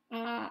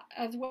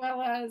 as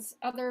well as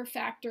other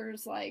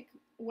factors like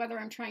whether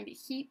I'm trying to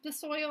heat the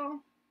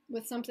soil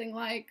with something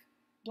like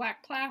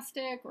black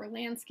plastic or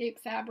landscape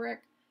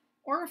fabric,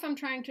 or if I'm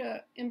trying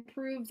to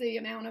improve the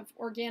amount of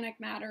organic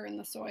matter in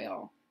the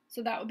soil.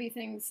 So that would be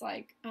things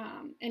like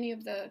any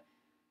of the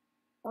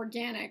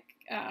organic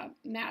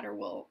matter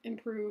will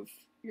improve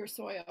your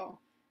soil.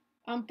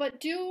 But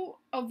do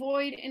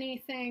avoid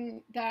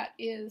anything that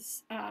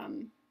is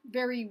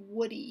very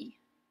woody.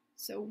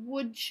 So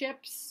wood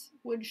chips,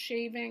 wood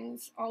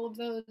shavings, all of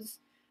those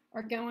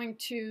are going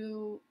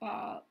to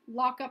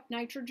lock up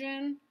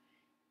nitrogen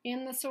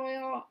in the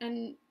soil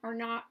and are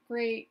not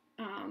great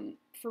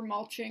for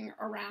mulching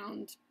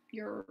around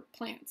your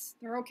plants.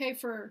 They're okay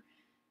for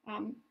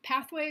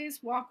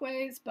pathways,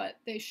 walkways, but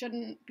they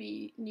shouldn't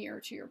be near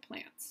to your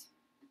plants.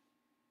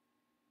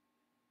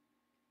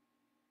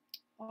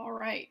 All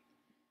right,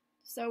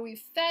 so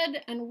we've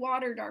fed and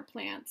watered our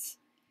plants.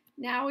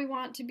 Now we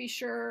want to be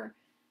sure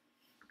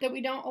that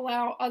we don't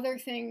allow other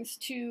things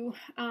to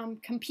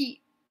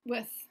compete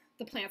with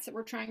the plants that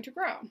we're trying to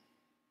grow.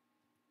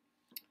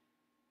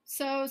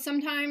 So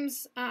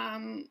sometimes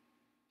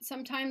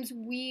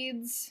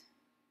weeds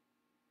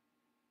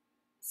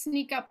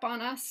sneak up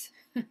on us.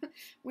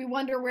 We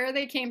wonder where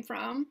they came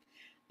from.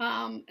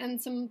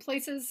 And some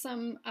places,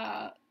 some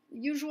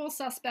usual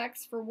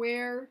suspects for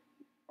where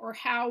or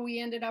how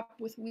we ended up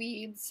with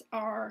weeds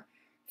are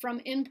from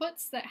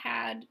inputs that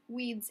had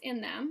weeds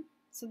in them.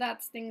 So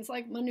that's things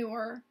like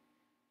manure,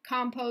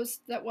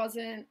 compost that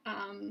wasn't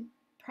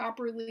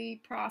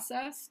properly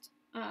processed.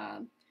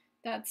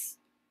 That's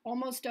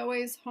almost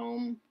always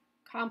home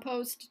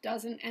compost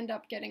doesn't end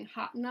up getting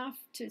hot enough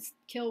to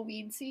kill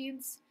weed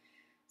seeds.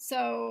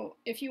 So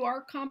if you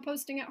are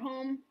composting at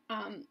home,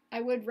 I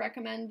would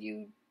recommend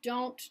you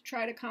don't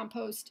try to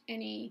compost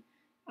any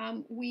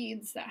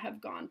weeds that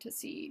have gone to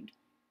seed.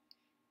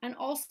 And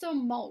also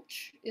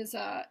mulch is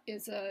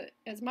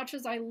as much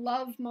as I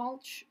love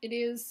mulch,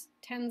 it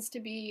tends to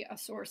be a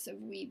source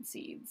of weed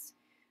seeds.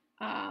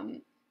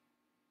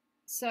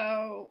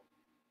 So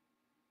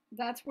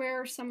that's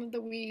where some of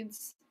the weed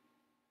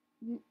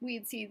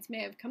seeds may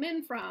have come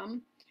in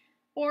from.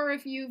 Or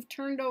if you've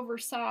turned over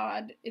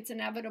sod, it's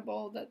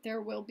inevitable that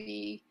there will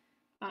be,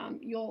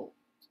 you'll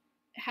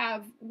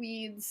have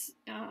weeds,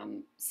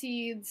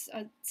 seeds,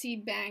 a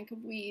seed bank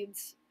of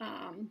weeds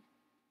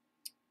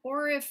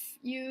or if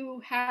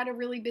you had a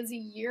really busy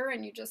year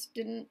and you just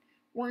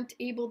weren't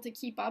able to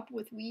keep up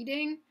with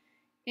weeding,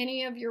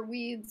 any of your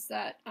weeds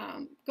that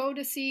go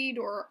to seed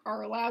or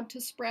are allowed to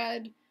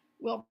spread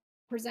will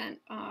present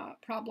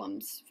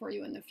problems for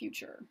you in the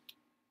future.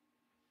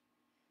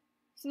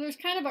 So there's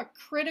kind of a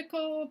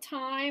critical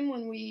time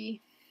when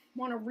we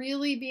want to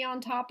really be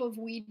on top of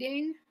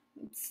weeding.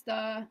 It's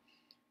the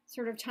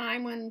sort of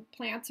time when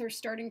plants are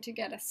starting to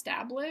get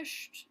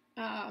established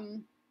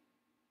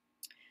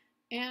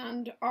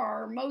and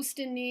are most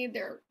in need.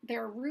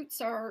 Their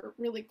roots are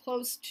really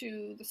close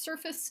to the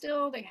surface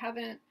still. They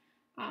haven't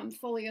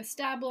fully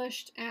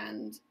established,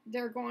 and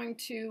they're going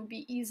to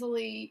be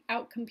easily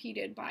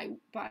outcompeted by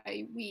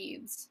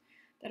weeds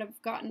that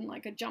have gotten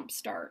like a jump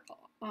start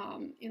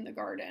in the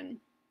garden.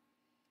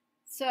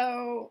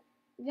 So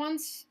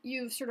once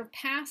you've sort of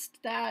passed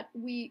that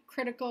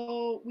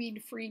critical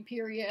weed-free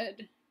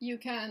period, you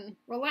can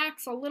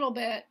relax a little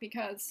bit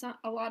because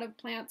a lot of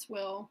plants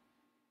will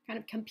kind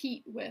of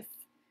compete with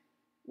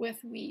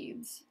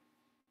weeds.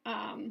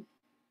 But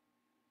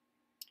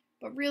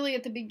really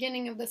at the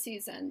beginning of the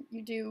season,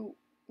 you do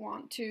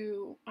want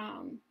to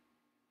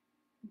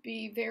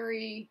be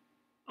very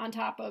on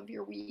top of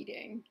your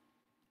weeding.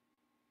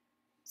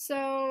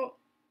 So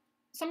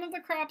some of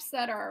the crops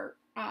that are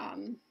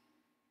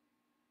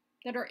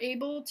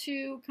able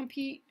to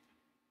compete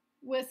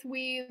with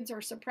weeds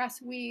or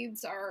suppress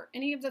weeds are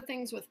any of the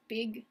things with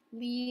big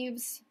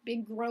leaves,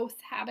 big growth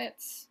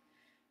habits.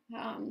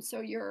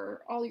 So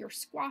all your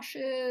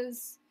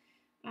squashes,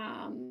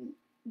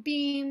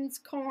 beans,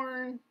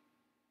 corn,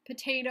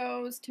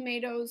 potatoes,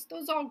 tomatoes,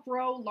 those all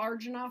grow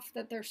large enough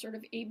that they're sort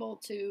of able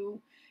to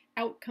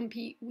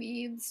outcompete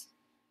weeds.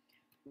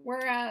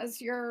 Whereas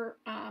your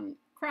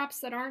crops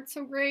that aren't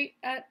so great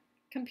at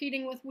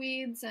competing with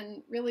weeds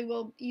and really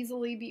will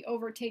easily be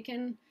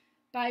overtaken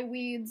by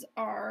weeds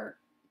are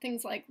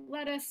things like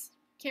lettuce,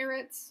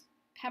 carrots,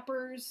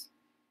 peppers,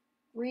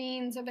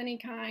 greens of any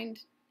kind,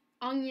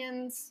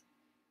 onions,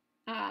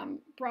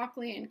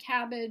 broccoli and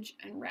cabbage,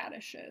 and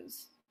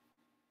radishes.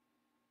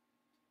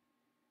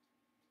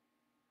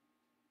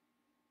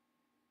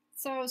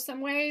 So some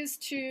ways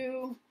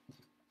to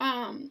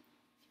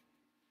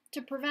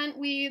prevent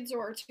weeds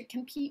or to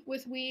compete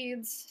with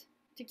weeds,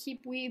 to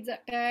keep weeds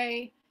at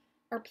bay,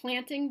 are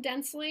planting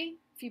densely.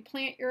 If you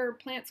plant your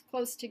plants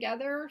close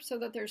together so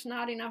that there's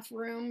not enough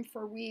room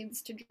for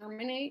weeds to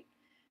germinate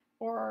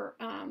or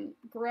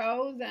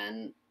grow,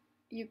 then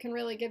you can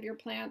really give your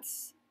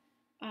plants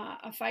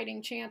a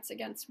fighting chance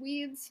against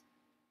weeds.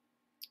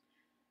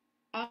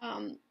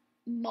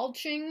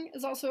 Mulching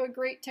is also a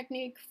great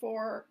technique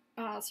for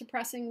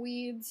suppressing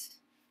weeds,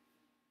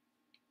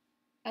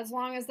 as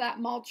long as that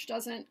mulch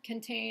doesn't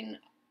contain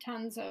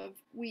tons of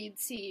weed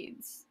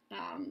seeds.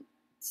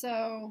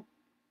 So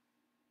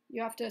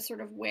you have to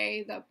sort of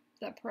weigh the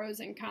pros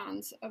and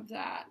cons of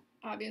that.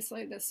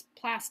 Obviously, this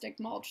plastic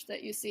mulch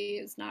that you see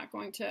is not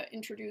going to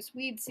introduce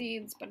weed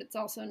seeds, but it's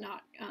also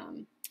not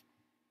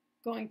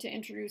going to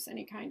introduce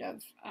any kind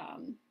of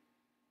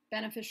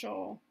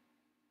beneficial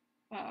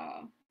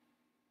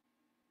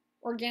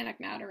organic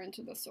matter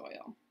into the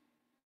soil.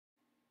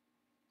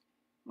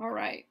 All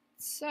right,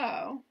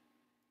 so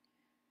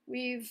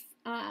we've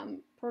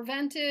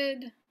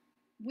prevented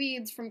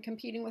weeds from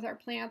competing with our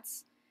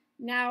plants.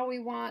 Now we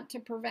want to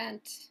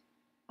prevent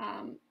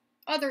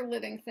other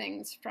living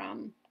things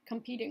from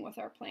competing with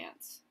our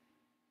plants.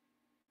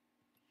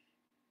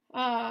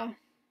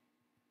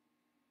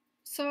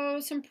 So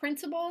some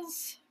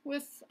principles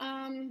with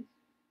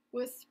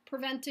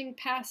preventing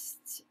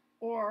pests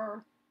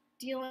or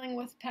dealing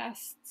with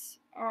pests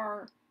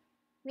are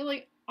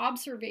really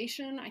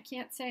observation. I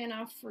can't say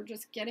enough for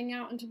just getting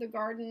out into the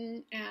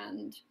garden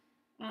and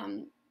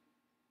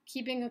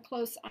keeping a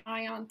close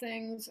eye on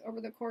things over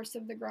the course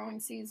of the growing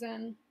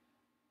season.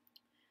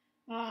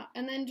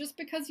 And then just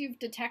because you've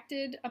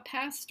detected a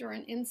pest or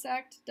an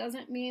insect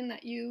doesn't mean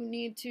that you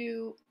need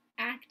to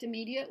act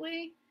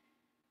immediately.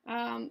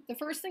 The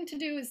first thing to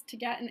do is to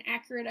get an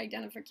accurate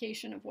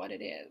identification of what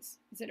it is.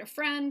 Is it a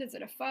friend? Is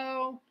it a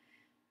foe?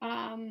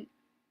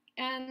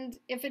 And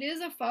if it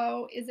is a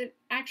foe, is it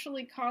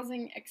actually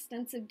causing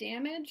extensive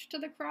damage to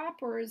the crop,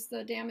 or is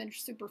the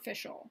damage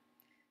superficial?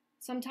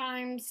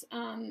 Sometimes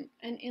an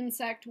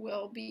insect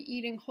will be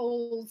eating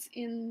holes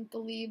in the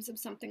leaves of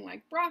something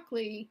like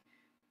broccoli,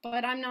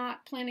 but I'm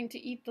not planning to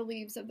eat the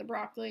leaves of the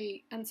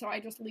broccoli, and so I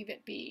just leave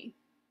it be.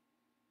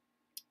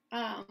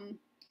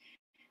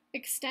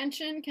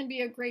 Extension can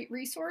be a great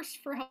resource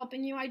for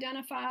helping you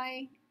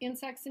identify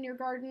insects in your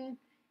garden,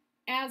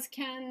 as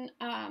can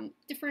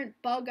different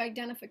bug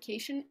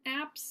identification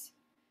apps.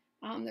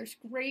 There's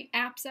great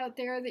apps out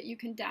there that you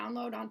can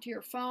download onto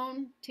your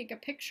phone, take a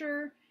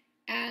picture,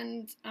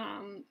 and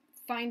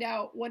find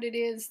out what it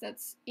is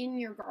that's in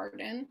your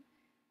garden.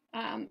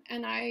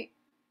 And I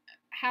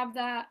have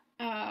that.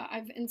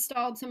 I've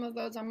installed some of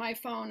those on my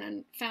phone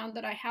and found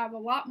that I have a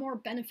lot more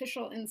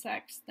beneficial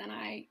insects than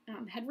I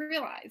had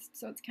realized.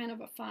 So it's kind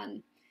of a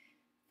fun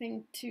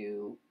thing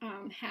to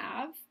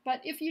have.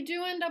 But if you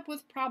do end up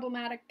with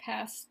problematic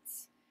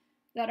pests,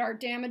 that are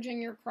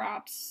damaging your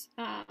crops.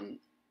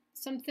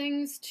 Some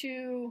things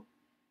to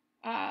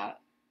kind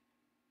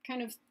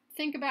of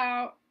think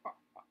about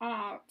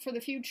for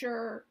the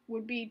future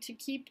would be to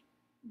keep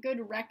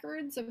good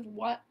records of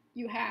what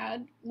you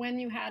had, when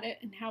you had it,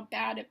 and how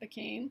bad it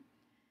became.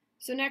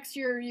 So next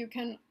year you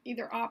can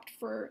either opt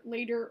for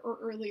later or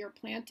earlier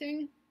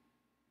planting,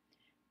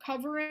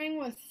 covering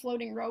with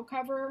floating row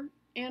cover,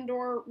 and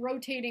or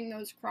rotating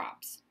those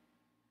crops.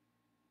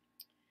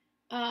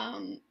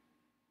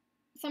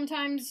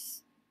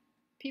 Sometimes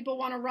people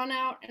want to run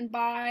out and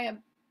buy a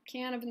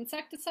can of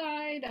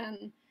insecticide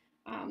and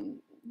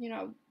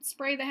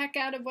spray the heck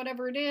out of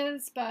whatever it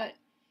is, but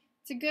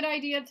it's a good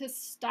idea to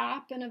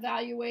stop and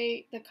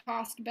evaluate the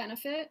cost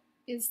benefit.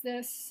 Is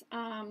this,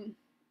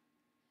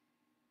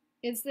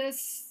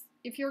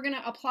 if you're going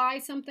to apply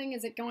something,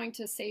 is it going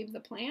to save the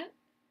plant?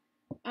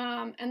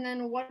 And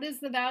then what is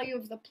the value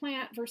of the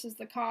plant versus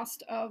the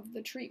cost of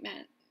the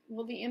treatment?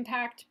 Will the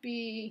impact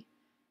be,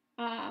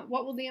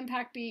 what will the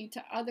impact be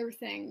to other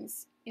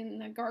things in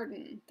the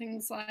garden,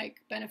 things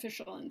like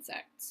beneficial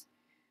insects?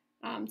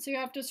 So you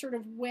have to sort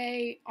of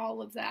weigh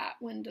all of that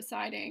when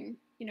deciding,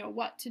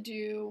 what to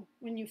do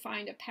when you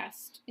find a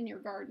pest in your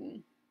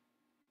garden.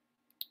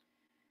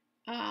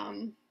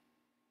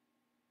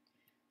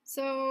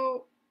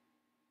 So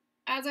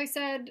as I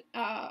said,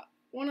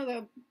 one of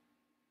the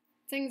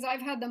things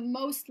I've had the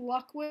most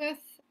luck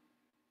with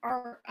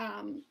are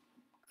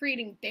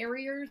creating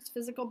barriers,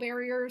 physical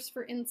barriers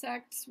for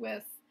insects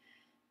with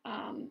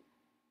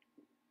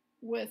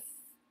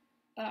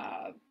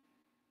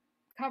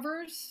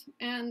covers,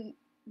 and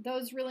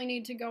those really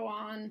need to go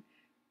on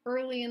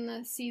early in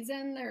the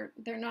season.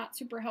 They're not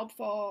super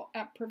helpful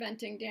at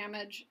preventing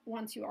damage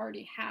once you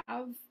already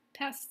have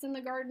pests in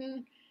the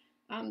garden.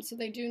 So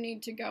they do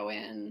need to go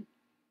in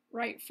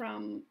right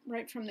from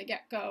the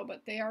get-go,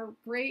 but they are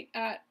great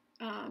at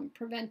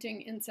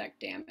preventing insect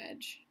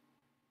damage.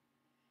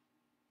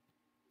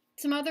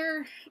 Some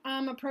other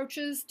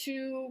approaches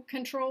to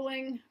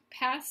controlling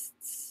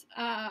pests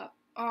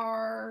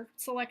are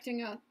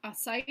selecting a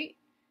site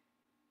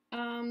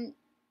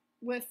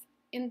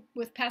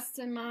with pests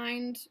in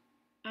mind,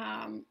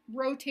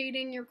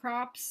 rotating your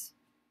crops,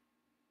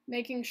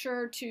 making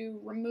sure to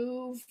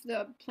remove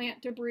the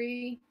plant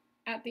debris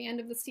at the end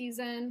of the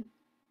season.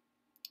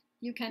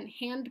 You can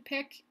hand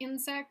pick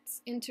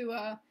insects into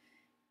a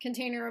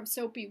container of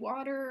soapy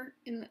water,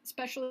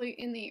 especially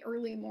in the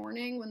early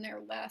morning when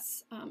they're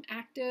less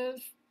active.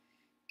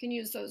 You can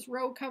use those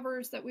row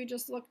covers that we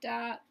just looked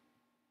at.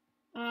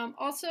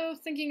 Also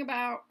thinking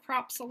about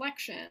crop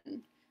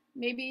selection.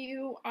 Maybe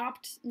you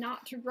opt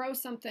not to grow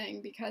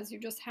something because you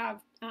just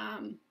have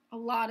a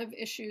lot of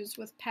issues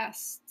with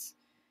pests.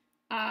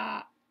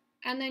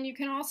 And then you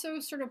can also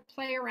sort of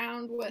play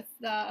around with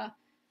the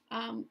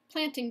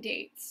planting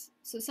dates.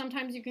 So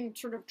sometimes you can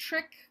sort of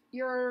trick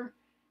your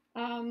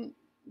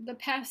the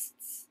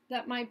pests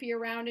that might be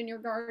around in your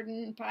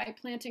garden by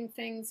planting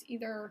things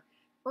either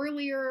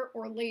earlier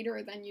or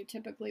later than you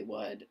typically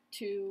would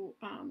to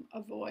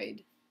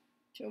avoid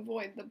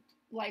the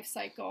life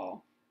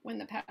cycle when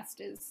the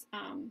pest is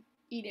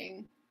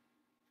eating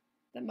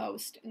the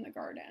most in the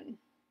garden.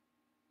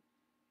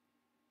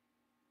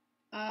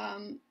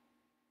 And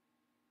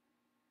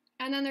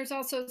then there's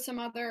also some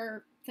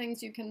other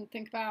things you can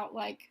think about,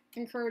 like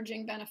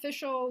encouraging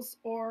beneficials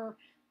or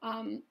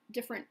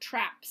different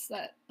traps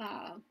that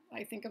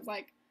I think of,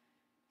 like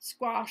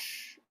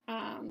squash,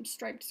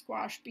 striped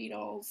squash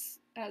beetles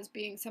as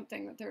being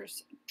something that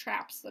there's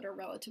traps that are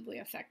relatively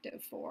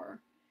effective for.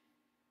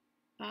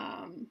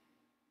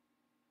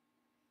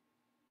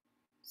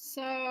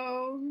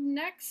 So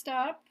next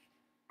up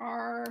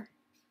are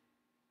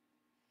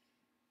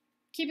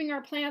keeping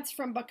our plants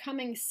from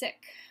becoming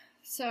sick.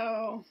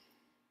 So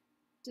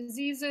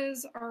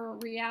diseases are a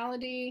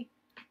reality.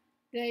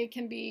 They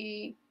can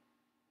be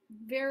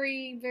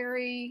very,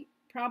 very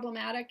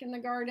problematic in the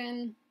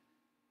garden.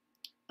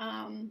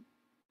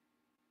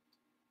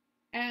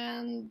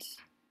 And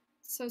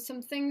so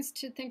some things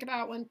to think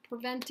about when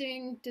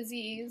preventing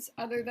disease,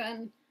 other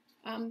than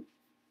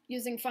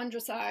using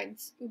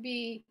fungicides, would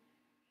be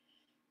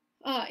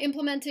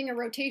implementing a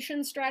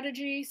rotation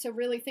strategy. So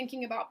really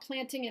thinking about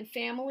planting in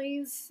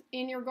families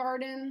in your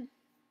garden,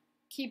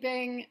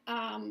 keeping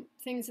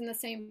things in the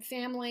same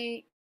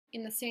family,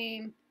 in the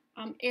same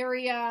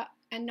area,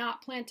 and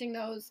not planting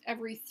those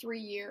every 3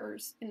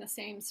 years in the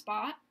same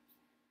spot.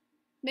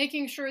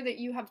 Making sure that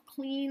you have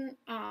clean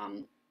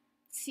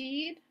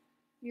seed.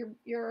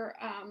 You're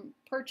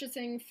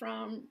purchasing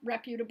from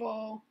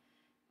reputable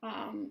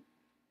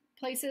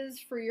places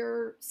for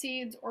your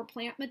seeds or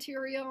plant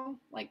material.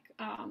 Like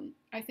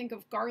I think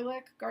of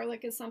garlic.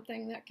 Garlic is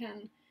something that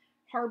can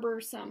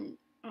harbor some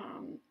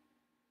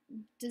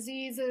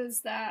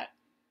diseases that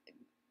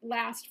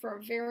last for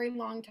a very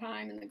long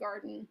time in the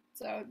garden.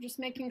 So just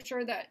making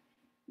sure that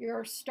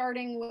you're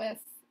starting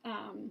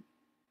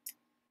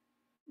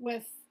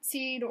with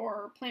seed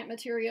or plant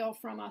material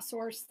from a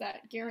source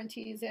that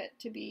guarantees it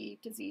to be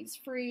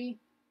disease-free.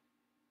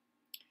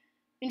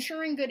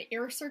 Ensuring good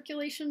air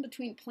circulation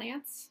between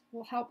plants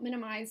will help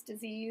minimize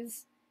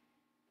disease.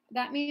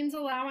 That means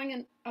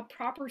allowing a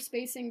proper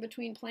spacing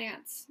between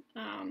plants.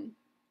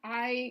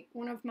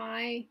 One of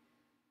my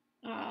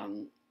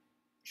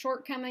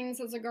shortcomings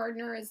as a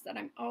gardener is that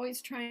I'm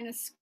always trying to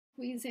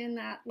squeeze in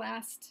that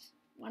last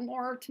one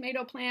more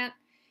tomato plant.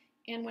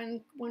 And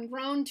when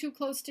grown too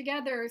close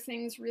together,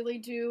 things really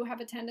do have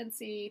a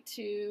tendency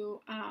to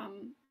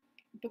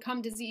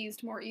become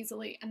diseased more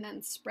easily and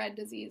then spread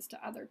disease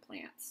to other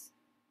plants.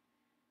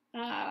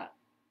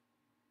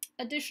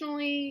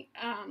 Additionally,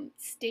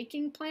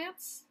 staking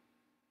plants,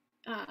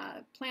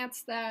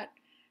 plants that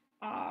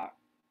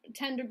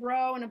tend to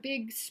grow in a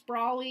big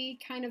sprawly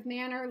kind of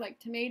manner, like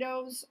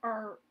tomatoes,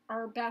 are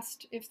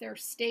best if they're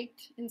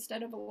staked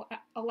instead of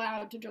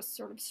allowed to just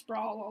sort of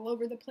sprawl all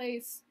over the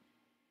place.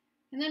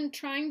 And then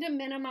trying to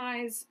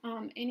minimize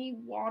any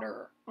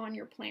water on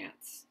your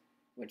plants,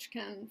 which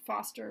can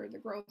foster the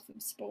growth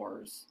of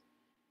spores.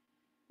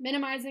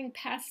 Minimizing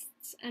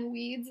pests and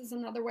weeds is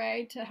another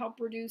way to help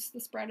reduce the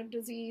spread of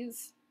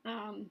disease.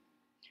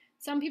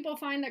 Some people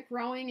find that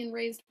growing in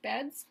raised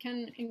beds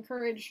can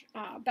encourage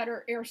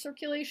better air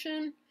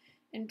circulation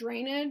and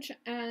drainage,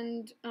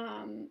 and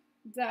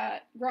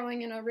that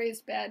growing in a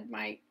raised bed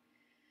might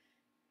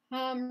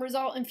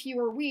result in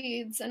fewer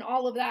weeds, and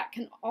all of that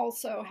can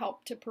also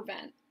help to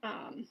prevent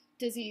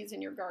disease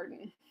in your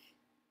garden.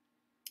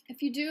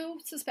 If you do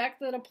suspect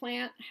that a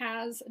plant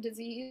has a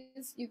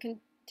disease, you can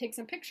take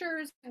some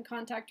pictures and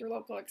contact your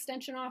local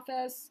extension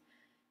office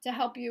to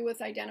help you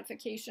with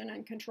identification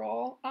and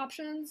control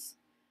options.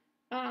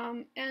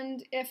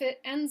 And if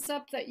it ends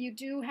up that you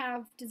do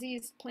have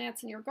diseased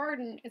plants in your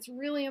garden, it's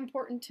really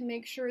important to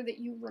make sure that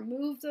you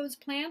remove those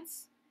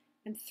plants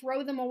and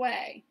throw them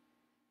away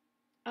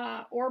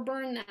or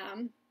burn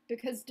them,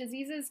 because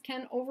diseases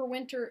can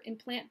overwinter in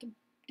plant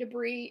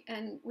debris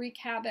and wreak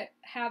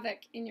havoc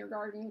in your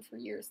garden for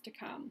years to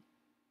come.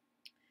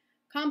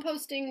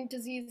 Composting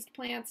diseased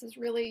plants is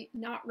really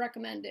not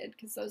recommended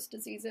because those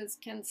diseases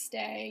can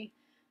stay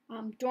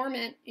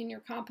dormant in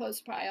your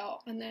compost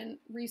pile and then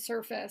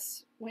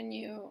resurface when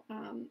you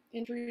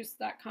introduce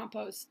that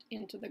compost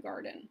into the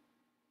garden.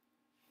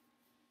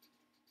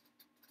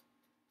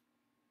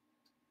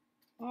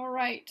 All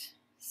right,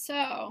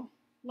 so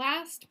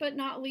last but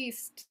not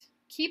least,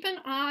 keep an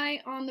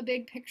eye on the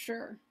big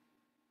picture.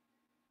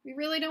 We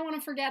really don't want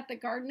to forget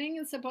that gardening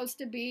is supposed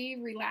to be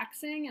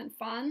relaxing and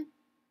fun.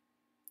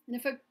 And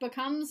if it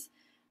becomes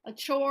a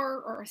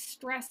chore or a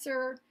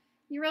stressor,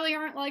 you really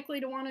aren't likely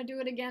to want to do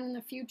it again in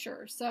the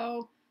future.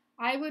 So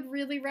I would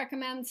really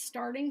recommend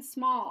starting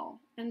small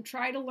and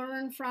try to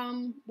learn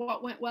from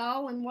what went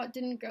well and what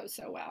didn't go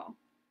so well.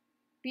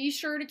 Be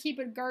sure to keep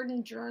a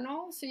garden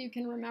journal so you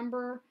can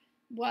remember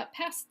what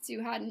pests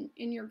you had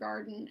in your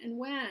garden and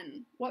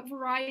when, what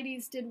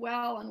varieties did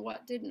well and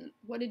what didn't,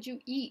 what did you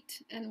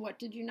eat and what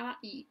did you not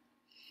eat.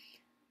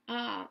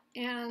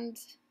 And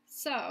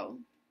so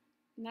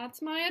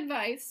that's my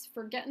advice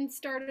for getting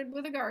started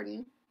with a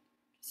garden.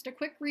 Just a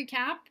quick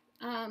recap.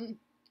 We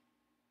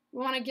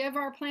want to give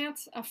our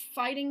plants a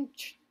fighting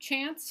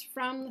chance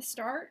from the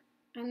start,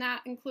 and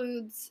that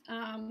includes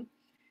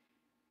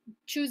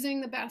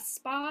choosing the best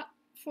spot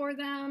for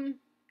them,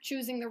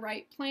 choosing the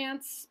right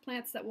plants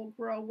that will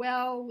grow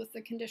well with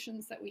the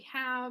conditions that we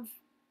have,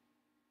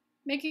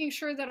 making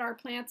sure that our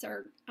plants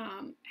are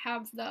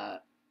have the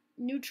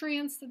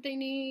nutrients that they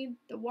need,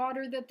 the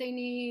water that they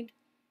need,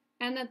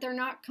 and that they're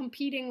not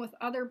competing with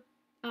other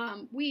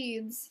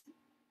weeds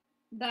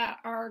that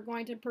are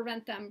going to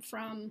prevent them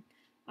from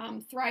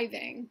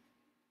thriving.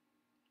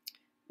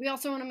 We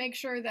also want to make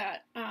sure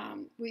that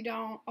we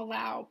don't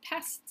allow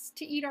pests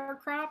to eat our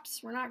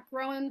crops. We're not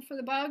growing for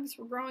the bugs,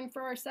 we're growing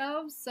for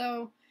ourselves.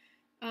 So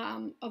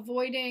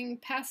avoiding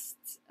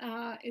pests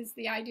is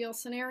the ideal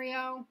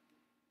scenario,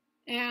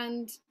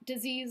 and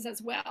disease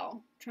as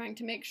well, trying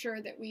to make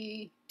sure that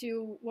we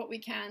do what we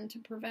can to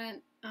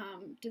prevent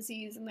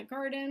disease in the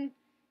garden,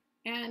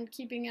 and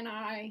keeping an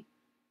eye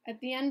at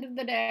the end of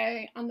the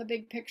day on the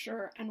big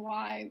picture and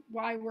why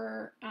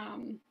we're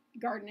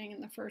gardening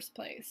in the first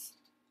place.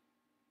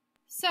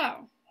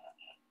 So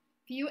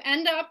if you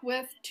end up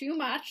with too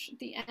much at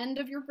the end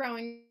of your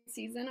growing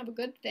season of a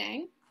good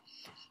thing,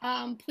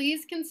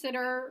 please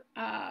consider,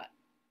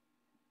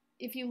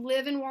 if you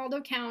live in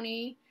Waldo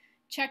County,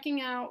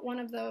 checking out one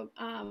of the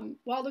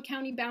Waldo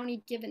County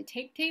Bounty Give and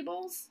Take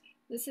tables.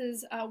 This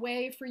is a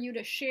way for you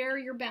to share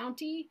your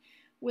bounty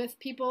with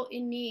people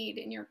in need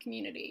in your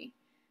community.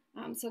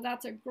 So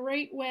that's a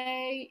great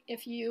way,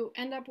 if you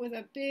end up with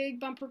a big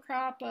bumper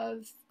crop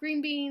of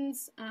green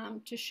beans,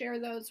 to share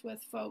those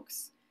with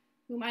folks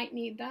who might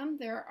need them.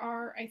 There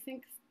are, I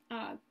think,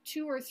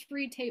 2 or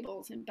 3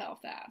 tables in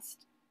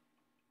Belfast.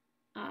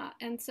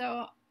 And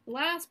so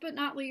last but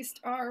not least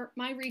are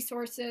my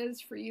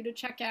resources for you to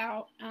check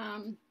out.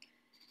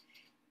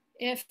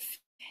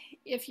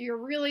 If you're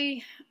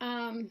really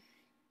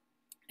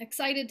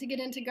excited to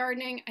get into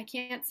gardening, I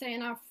can't say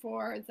enough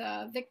for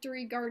the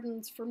Victory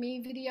Gardens for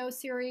Me video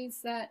series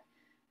that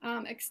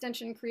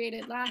Extension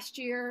created last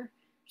year.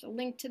 There's a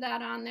link to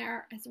that on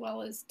there, as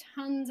well as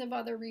tons of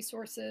other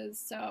resources.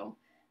 So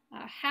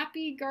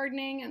happy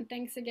gardening, and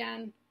thanks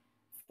again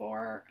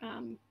for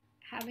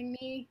having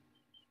me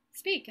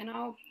speak. And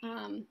I'll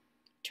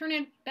turn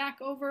it back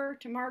over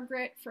to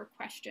Margaret for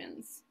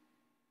questions.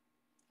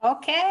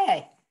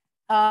 Okay.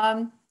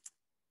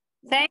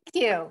 Thank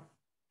you,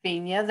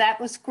 Viña.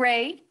 That was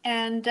great.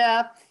 And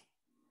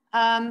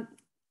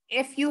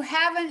if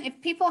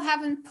people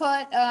haven't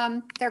put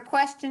their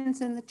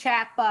questions in the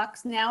chat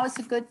box, now is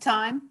a good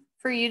time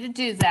for you to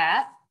do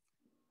that.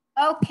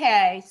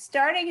 Okay,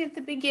 starting at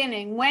the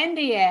beginning,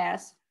 Wendy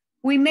asked,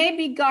 we may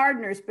be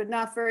gardeners, but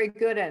not very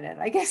good at it.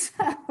 I guess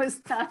that was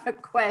not a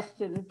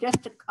question,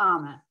 just a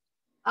comment.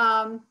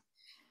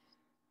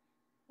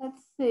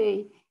 Let's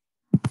see.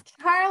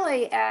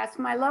 Charlie asked,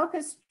 my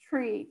locust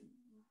tree's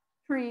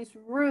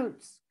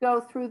roots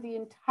go through the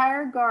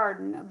entire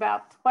garden,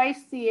 about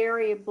twice the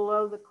area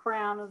below the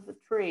crown of the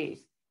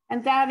trees.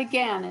 And that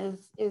again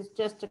is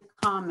just a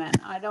comment.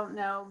 I don't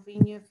know,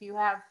 Viña, if you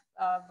have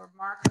a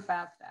remark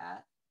about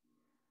that.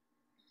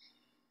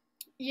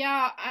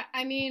 Yeah,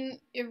 I mean,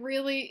 it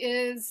really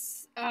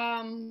is,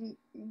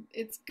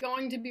 it's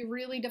going to be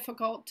really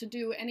difficult to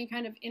do any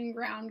kind of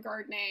in-ground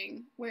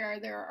gardening where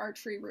there are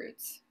tree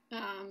roots.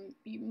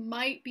 You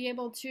might be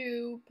able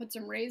to put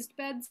some raised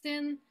beds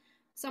in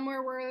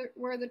somewhere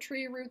where the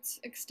tree roots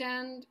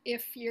extend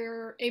if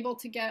you're able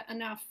to get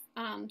enough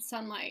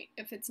sunlight,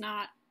 if it's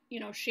not, you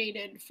know,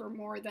 shaded for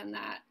more than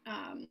that,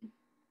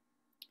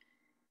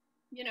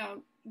 you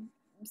know,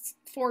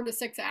 4 to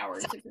 6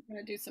 hours if you're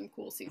going to do some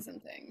cool season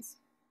things.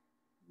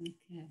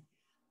 Okay.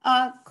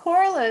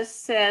 Corliss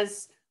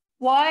says,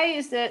 why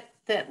is it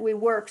that we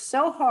work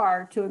so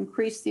hard to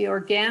increase the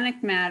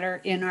organic matter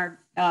in our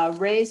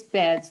raised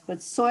beds, but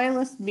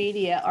soilless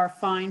media are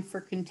fine for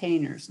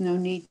containers? No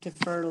need to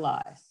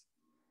fertilize.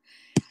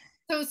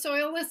 So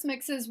soilless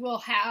mixes will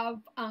have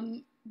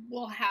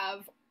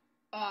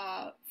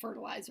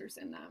fertilizers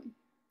in them.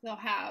 They'll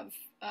have,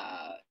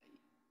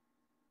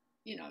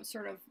 you know,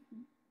 sort of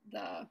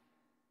the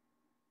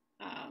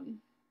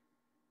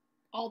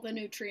all the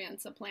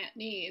nutrients a plant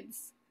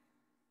needs.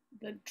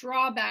 The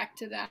drawback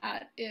to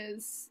that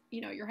is,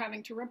 you know, you're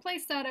having to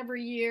replace that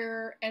every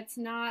year. It's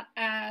not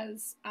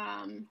as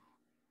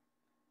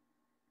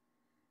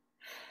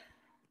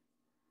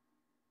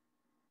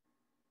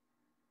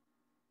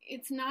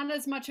it's not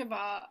as much of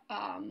a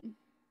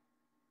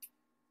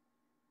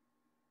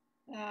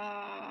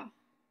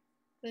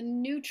the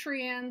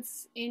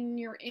nutrients in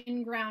your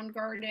in-ground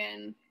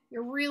garden,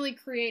 you're really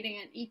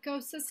creating an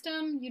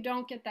ecosystem. You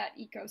don't get that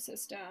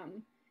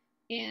ecosystem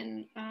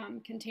in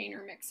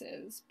container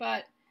mixes,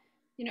 but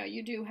you know,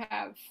 you do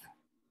have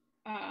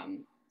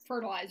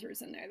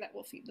fertilizers in there that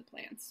will feed the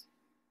plants.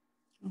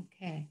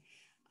 Okay.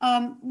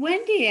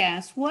 Wendy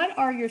asks, what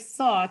are your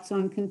thoughts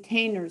on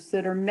containers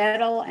that are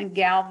metal and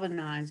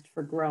galvanized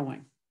for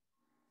growing?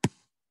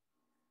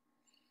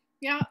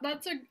 Yeah,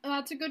 that's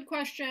a good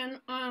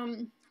question.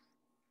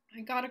 I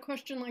got a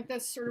question like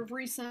this sort of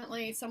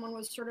recently. Someone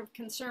was sort of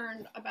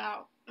concerned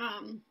about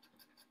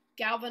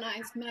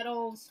galvanized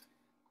metals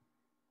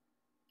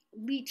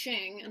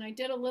leaching, and I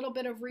did a little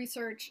bit of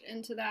research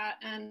into that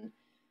and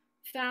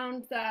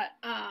found that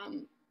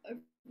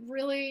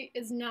really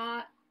is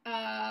not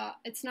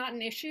it's not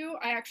an issue.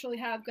 I actually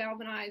have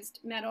galvanized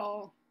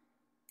metal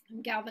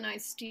and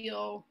galvanized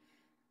steel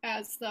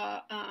as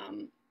the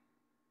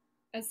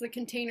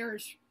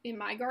containers in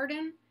my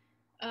garden,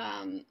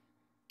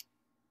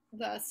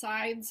 the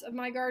sides of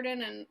my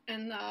garden,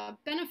 and the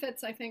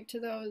benefits I think to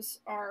those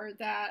are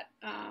that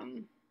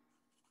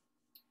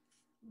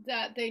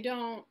that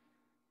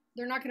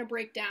they're not going to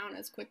break down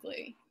as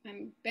quickly.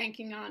 I'm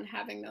banking on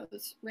having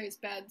those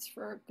raised beds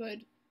for a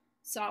good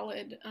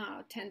solid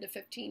 10 to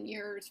 15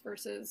 years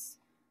versus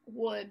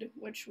wood,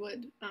 which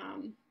would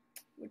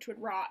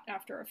rot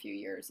after a few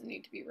years and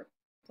need to be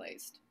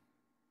replaced.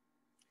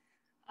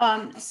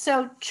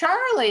 So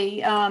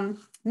Charlie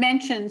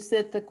mentions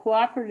that the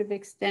Cooperative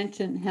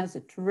Extension has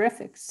a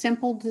terrific,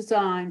 simple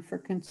design for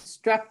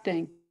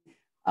constructing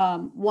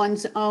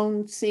one's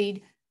own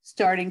seed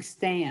starting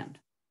stand.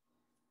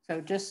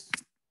 So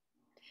just...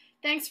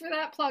 Thanks for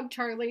that plug,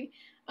 Charlie.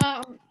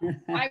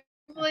 I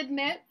will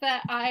admit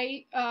that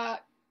I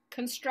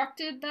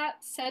constructed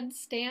that said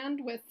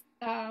stand with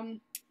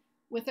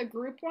a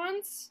group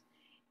once,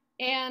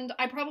 and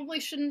I probably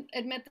shouldn't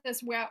admit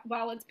this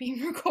while it's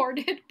being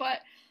recorded,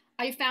 but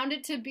I found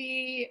it to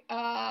be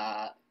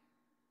a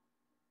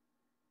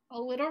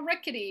little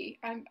rickety,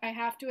 I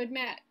have to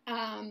admit.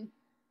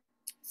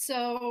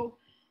 So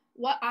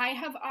what I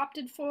have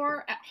opted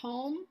for at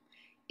home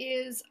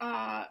is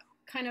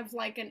kind of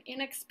like an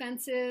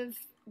inexpensive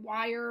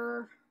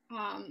wire,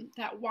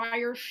 that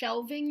wire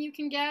shelving you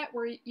can get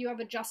where you have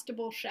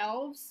adjustable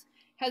shelves,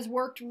 has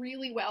worked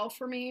really well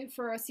for me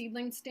for a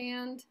seedling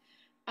stand.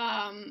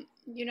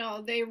 You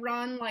know, they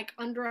run like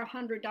under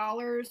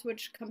 $100,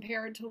 which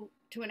compared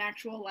to an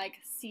actual like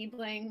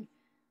seedling,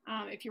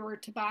 if you were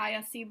to buy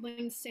a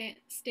seedling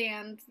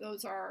stand,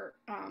 those are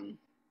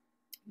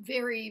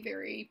very,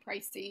 very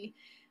pricey.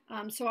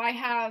 So I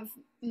have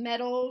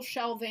metal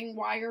shelving,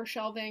 wire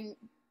shelving,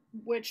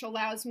 which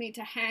allows me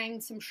to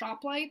hang some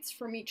shop lights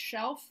from each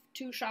shelf,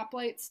 2 shop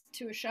lights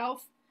to a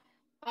shelf,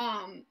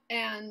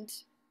 and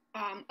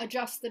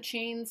adjust the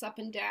chains up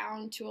and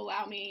down to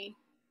allow me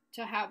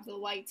to have the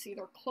lights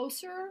either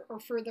closer or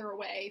further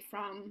away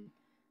from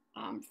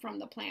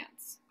the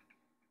plants.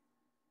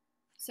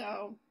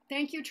 So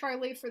thank you,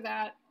 Charlie, for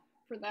that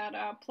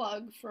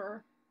plug.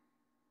 For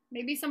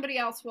maybe somebody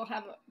else will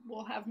have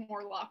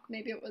more luck.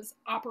 Maybe it was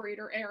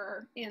operator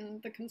error in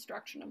the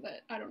construction of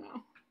it. I don't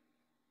know.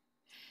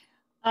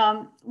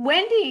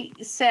 Wendy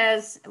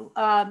says,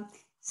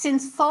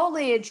 since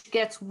foliage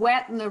gets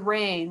wet in the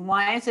rain,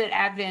 why is it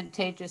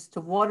advantageous to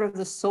water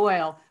the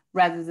soil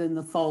rather than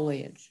the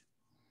foliage?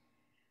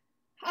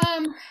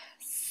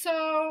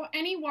 So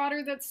any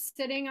water that's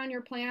sitting on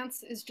your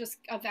plants is just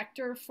a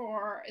vector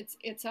for,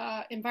 it's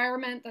a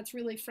environment that's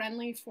really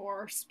friendly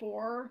for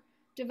spore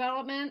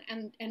development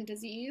and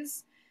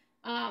disease.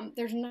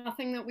 There's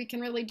nothing that we can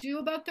really do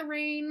about the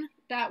rain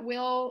that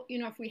will,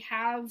 if we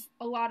have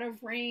a lot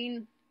of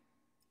rain,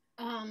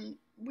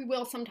 we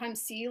will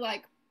sometimes see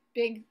like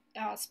big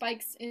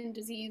spikes in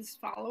disease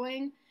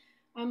following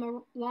a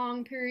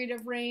long period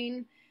of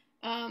rain.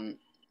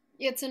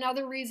 It's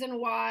another reason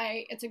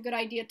why it's a good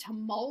idea to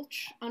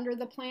mulch under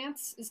the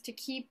plants, is to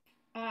keep,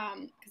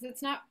 because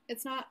it's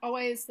not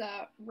always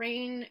the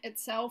rain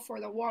itself or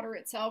the water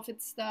itself,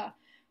 it's the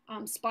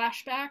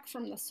splashback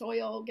from the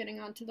soil getting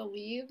onto the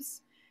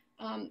leaves.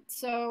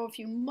 So if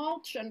you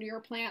mulch under your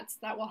plants,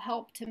 that will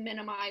help to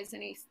minimize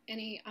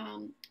any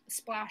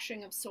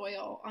splashing of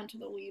soil onto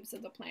the leaves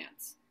of the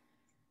plants.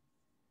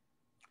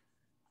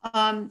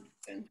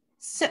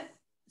 So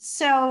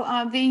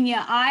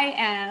Viña, I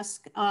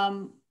ask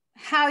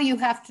how you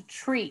have to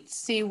treat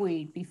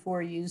seaweed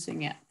before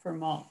using it for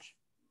mulch.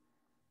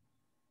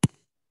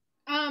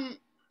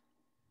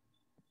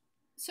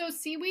 So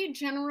seaweed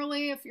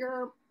generally, if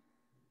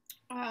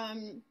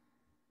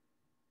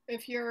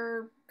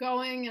you're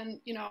going and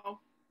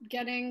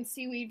getting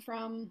seaweed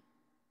from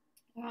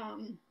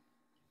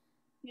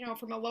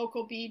from a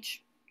local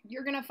beach,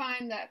 you're gonna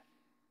find that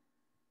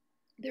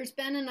there's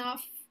been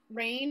enough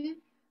rain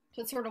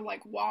to sort of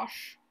like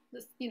wash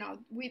this.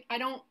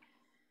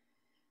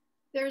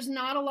 There's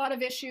not a lot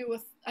of issue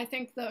with, I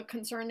think the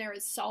concern there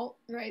is salt,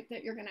 right?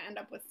 That you're gonna end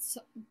up with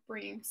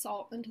bringing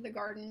salt into the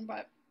garden.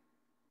 But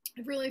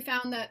I've really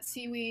found that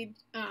seaweed,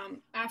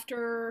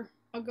 after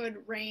a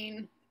good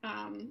rain,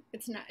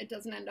 it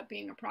doesn't end up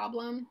being a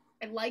problem.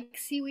 I like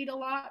seaweed a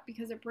lot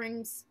because it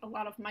brings a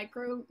lot of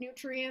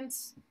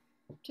micronutrients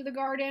to the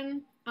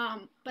garden.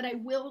 But I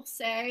will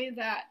say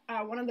that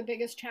one of the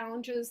biggest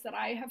challenges that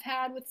I have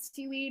had with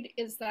seaweed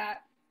is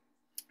that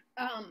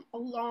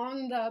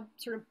along the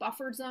sort of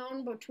buffer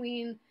zone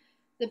between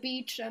the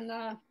beach and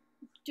the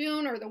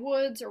dune or the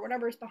woods or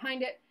whatever's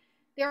behind it,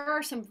 there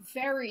are some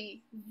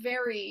very,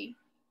 very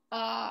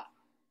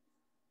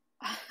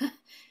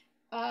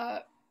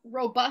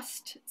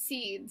robust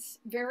seeds,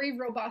 very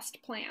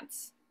robust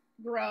plants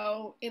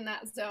grow in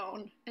that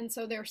zone. And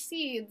so their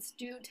seeds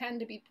do tend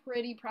to be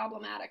pretty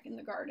problematic in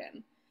the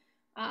garden.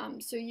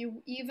 So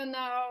even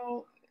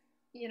though,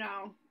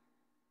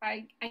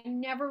 I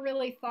never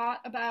really thought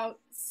about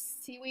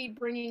seaweed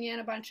bringing in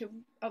a bunch of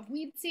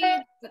weed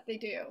seeds, but they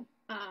do.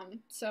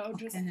 So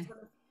just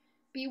sort of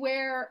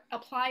beware,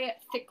 apply it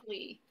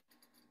thickly.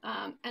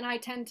 And I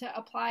tend to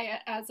apply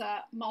it as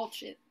a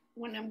mulch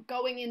when I'm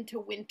going into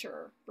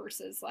winter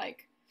versus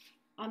like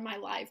on my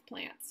live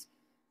plants.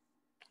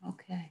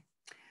 Okay.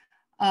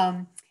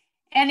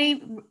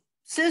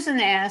 Susan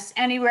asks,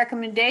 any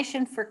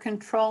recommendation for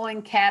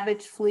controlling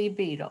cabbage flea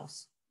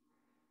beetles?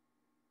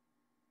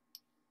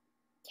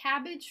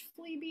 Cabbage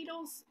flea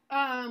beetles?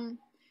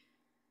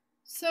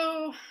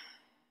 So,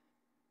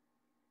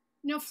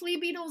 flea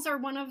beetles are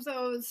one of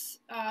those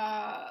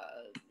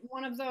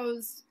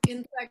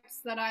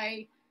insects that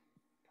I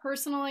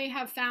personally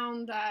have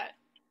found that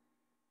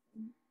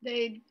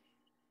they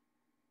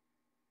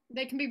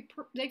can be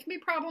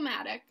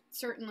problematic,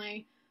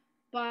 certainly.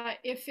 But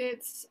if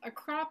it's a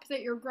crop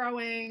that you're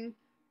growing,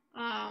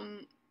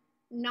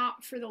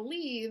 not for the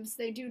leaves,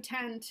 they do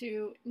tend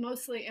to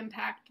mostly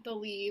impact the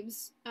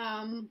leaves.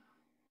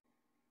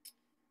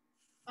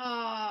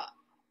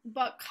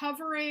 But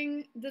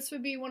covering, this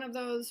would be one of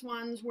those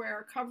ones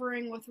where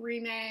covering with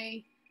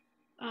Remay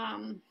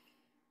can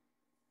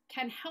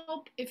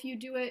help if you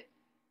do it,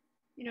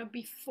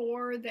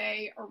 before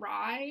they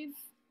arrive.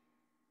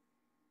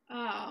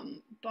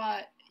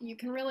 But you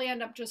can really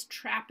end up just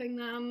trapping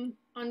them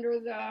under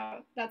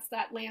that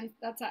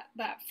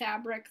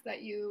fabric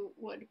that you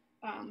would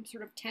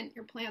sort of tent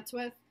your plants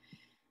with.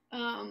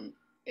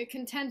 It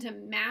can tend to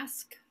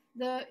mask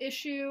the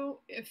issue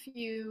if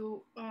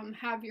you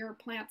have your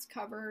plants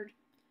covered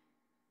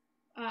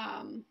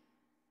and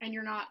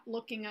you're not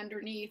looking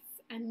underneath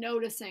and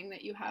noticing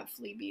that you have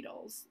flea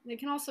beetles. They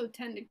can also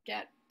tend to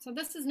so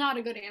this is not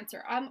a good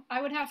answer.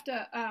 I would have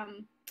to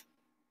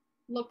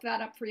look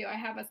that up for you. I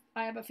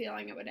have a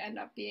feeling it would end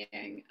up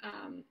being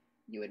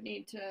you would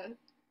need to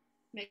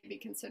maybe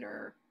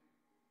consider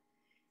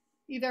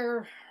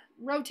either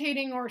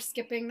rotating or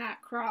skipping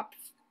that crop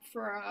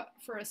for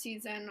a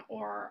season,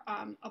 or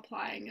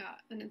applying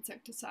an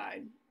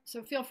insecticide.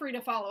 So feel free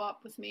to follow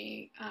up with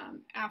me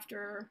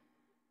after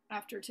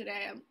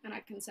today, and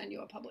I can send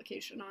you a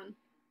publication on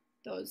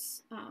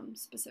those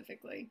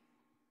specifically.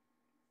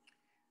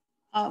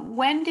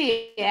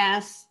 Wendy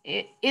asks,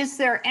 is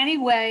there any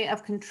way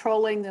of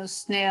controlling those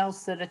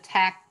snails that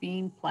attack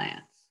bean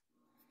plants?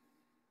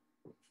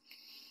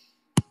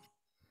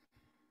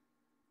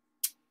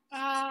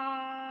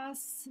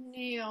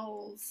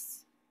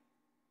 Snails.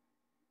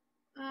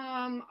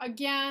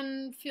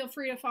 Again, feel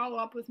free to follow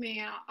up with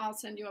me. I'll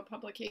send you a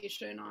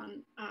publication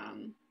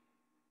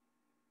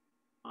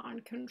on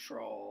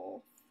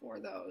control for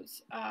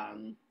those.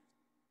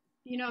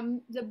 You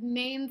know, the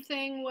main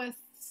thing with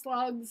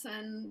slugs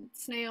and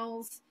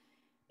snails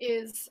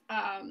is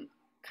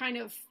kind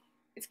of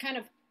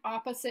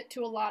opposite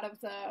to a lot of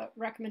the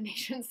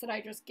recommendations that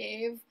I just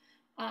gave.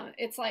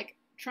 It's like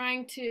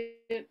trying to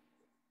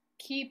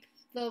keep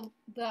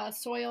the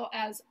soil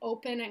as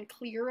open and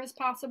clear as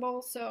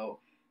possible. So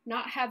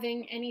not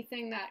having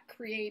anything that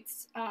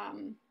creates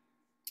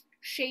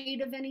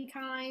shade of any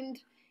kind,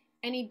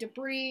 any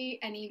debris,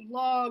 any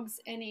logs,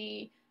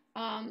 any,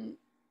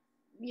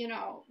 you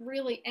know,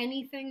 really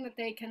anything that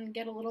they can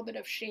get a little bit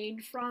of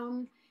shade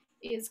from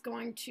is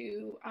going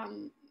to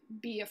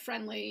be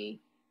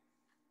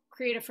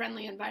create a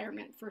friendly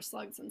environment for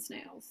slugs and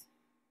snails.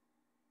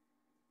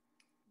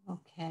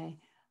 Okay.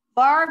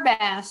 Barb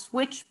asks,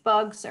 which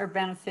bugs are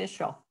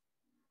beneficial?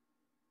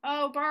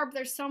 Oh, Barb,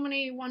 there's so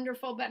many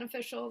wonderful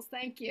beneficials.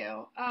 Thank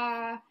you.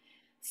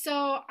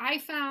 So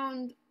I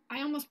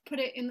almost put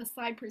it in the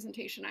slide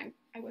presentation.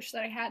 I wish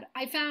that I had.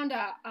 I found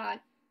a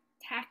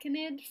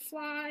taconid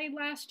fly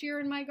last year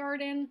in my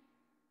garden.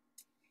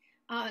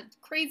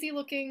 Crazy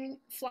looking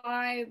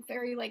fly,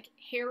 very like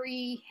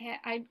hairy,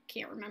 I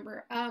can't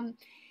remember.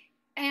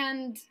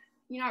 And,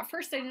 you know, at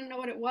first I didn't know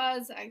what it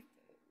was. I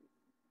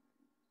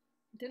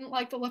didn't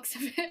like the looks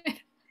of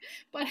it,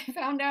 but I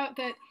found out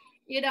that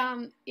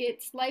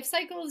its life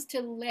cycle is to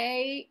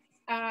lay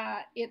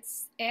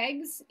its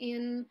eggs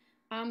in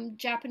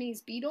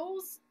Japanese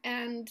beetles,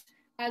 and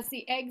as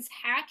the eggs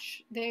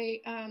hatch, they're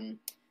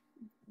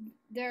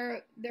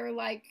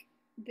like,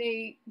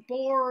 they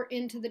bore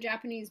into the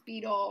Japanese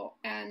beetle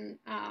and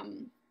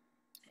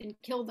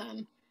kill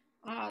them.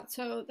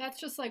 So that's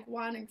just like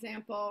one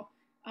example.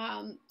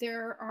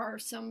 There are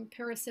some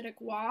parasitic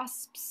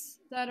wasps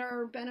that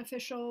are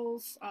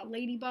beneficials.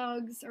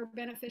 Ladybugs are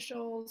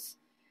beneficials.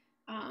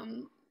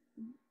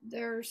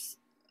 There's,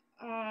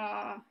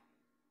 I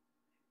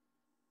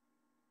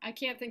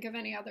can't think of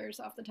any others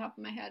off the top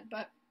of my head,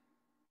 but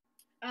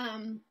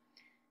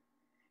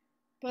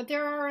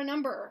there are a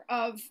number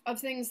of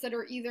things that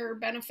are either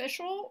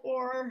beneficial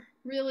or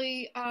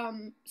really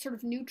sort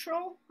of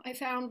neutral. I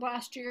found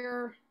last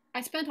year, I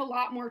spent a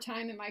lot more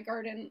time in my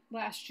garden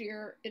last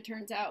year, it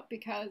turns out,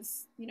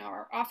 because, you know,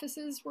 our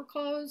offices were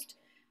closed.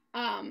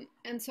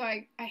 And so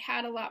I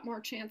had a lot more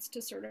chance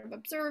to sort of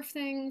observe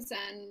things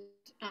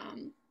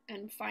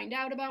and find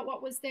out about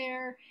what was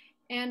there.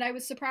 And I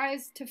was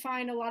surprised to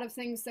find a lot of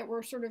things that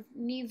were sort of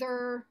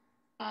neither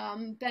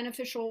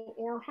beneficial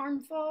or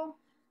harmful.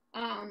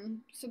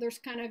 So there's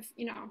kind of,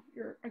 you know,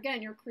 you're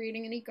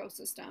creating an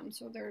ecosystem.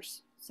 So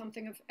there's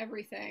something of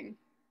everything.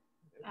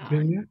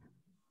 Viña?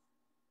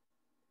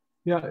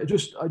 Yeah, I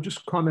just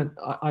comment.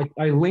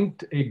 I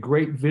linked a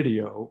great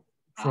video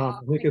from I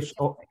think it's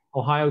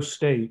Ohio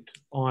State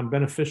on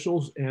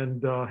beneficials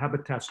and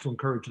habitats to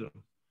encourage them.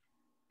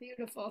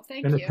 Beautiful,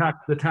 thank you. And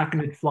the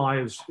taconid fly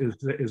is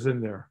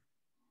in there.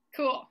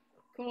 Cool,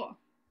 cool.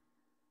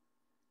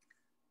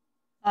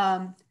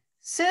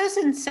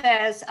 Susan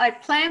says, I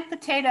plant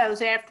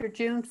potatoes after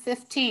June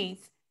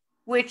 15th,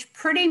 which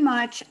pretty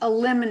much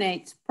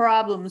eliminates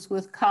problems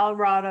with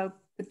Colorado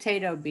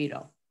potato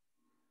beetle.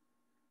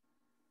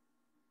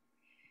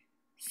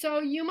 So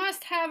you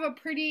must have a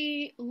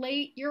pretty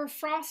late, your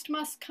frost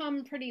must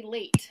come pretty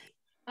late.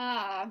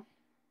 But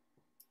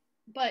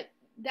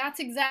that's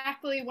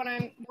exactly what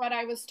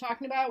I was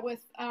talking about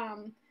with,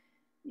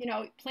 you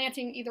know,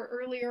 planting either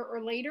earlier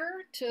or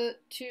later to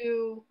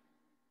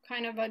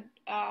kind of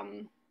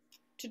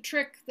to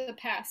trick the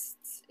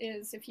pests,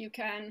 is if you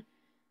can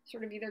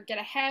sort of either get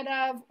ahead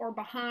of or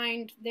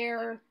behind.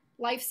 Their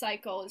life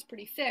cycle is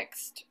pretty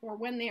fixed, or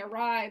when they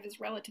arrive is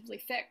relatively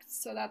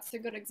fixed. So that's a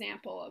good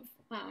example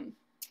of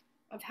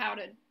how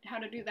to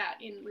do that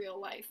in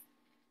real life.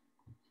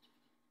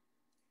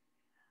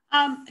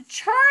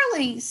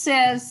 Charlie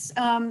says,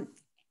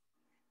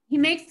 he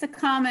makes the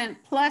comment,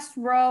 plus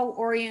row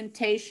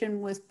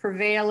orientation with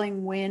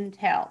prevailing wind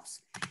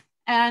helps.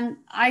 And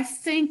I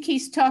think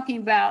he's talking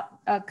about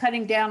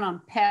cutting down on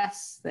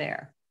pests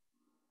there.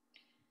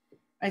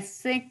 I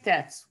think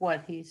that's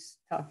what he's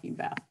talking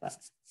about, but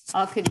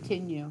I'll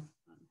continue.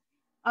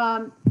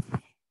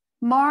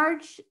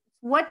 Marge,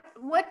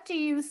 what do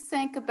you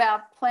think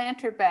about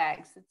planter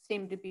bags that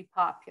seem to be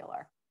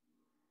popular?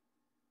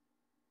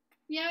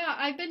 Yeah,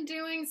 I've been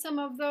doing some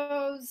of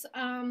those.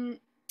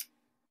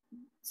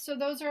 So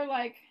those are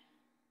like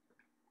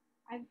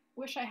I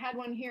wish I had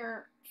one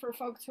here for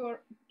folks who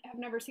have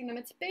never seen them.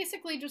 It's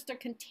basically just a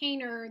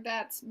container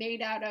that's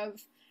made out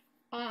of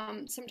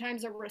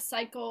sometimes a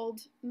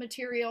recycled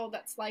material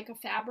that's like a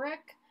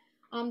fabric.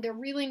 They're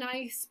really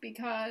nice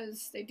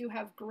because they do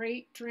have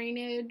great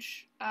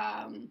drainage.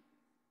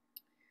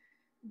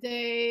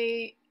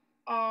 They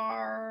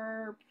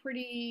are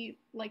pretty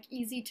like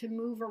easy to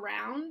move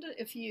around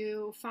if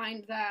you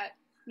find that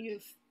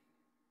you've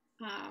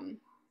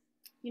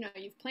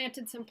you've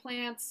planted some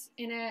plants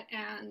in it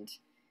and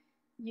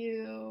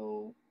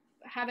you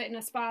have it in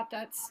a spot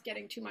that's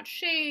getting too much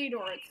shade,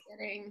 or it's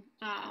getting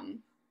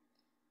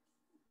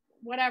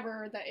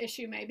whatever the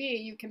issue may be,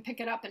 you can pick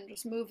it up and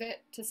just move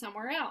it to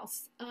somewhere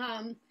else.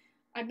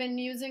 I've been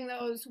using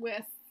those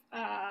with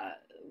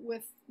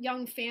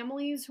young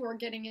families who are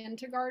getting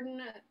into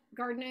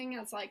gardening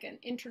as like an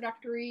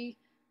introductory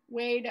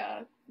way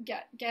to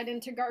get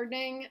into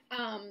gardening.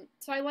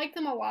 So I like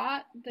them a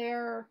lot.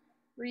 They're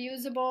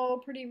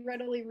reusable, pretty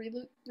readily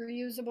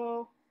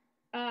reusable.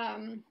 I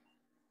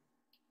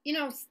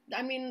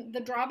mean, the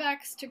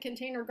drawbacks to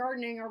container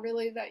gardening are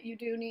really that you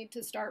do need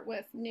to start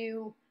with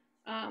new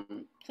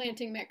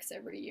planting mix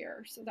every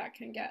year. So that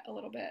can get a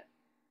little bit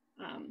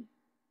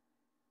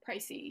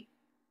pricey.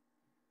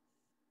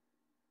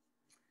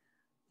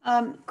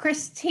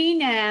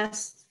 Christine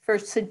asked for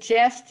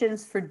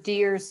suggestions for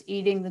deers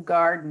eating the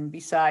garden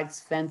besides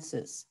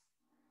fences.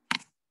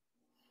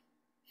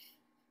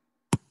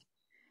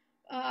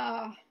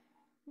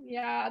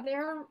 Yeah,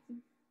 they're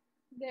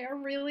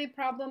really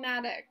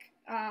problematic.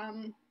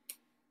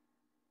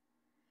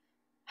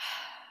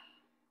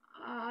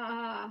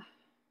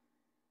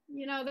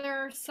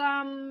 There are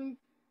some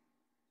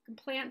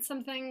plants,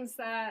 some things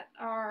that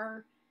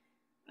are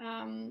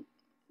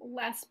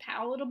less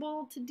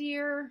palatable to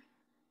deer.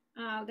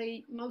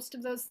 Most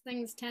of those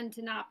things tend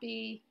to not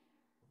be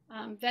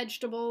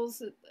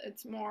vegetables.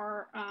 It's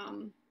more,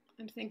 I'm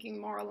thinking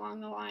more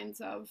along the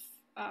lines of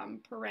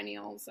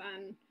perennials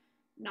and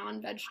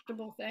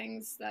non-vegetable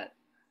things that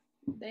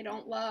they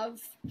don't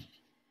love.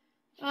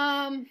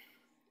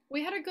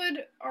 We had a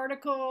good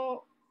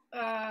article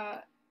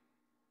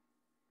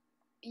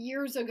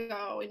years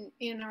ago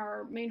in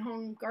our Maine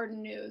Home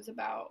Garden News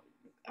about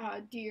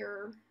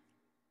deer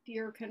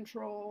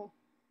control,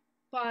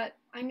 but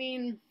I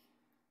mean,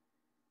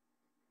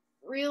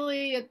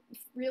 really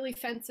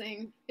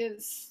fencing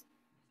is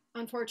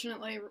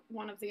unfortunately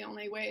one of the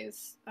only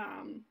ways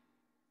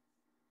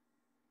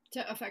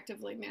to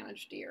effectively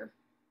manage deer.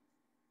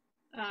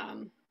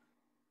 I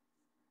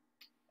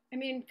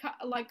mean,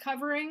 like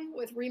covering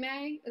with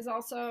remay is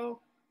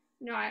also,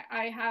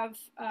 I have,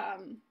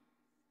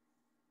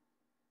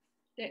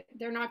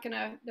 they're not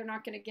gonna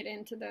get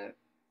into the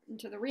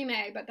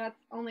remay, but that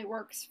only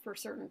works for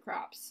certain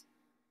crops.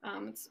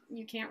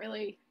 You can't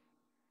really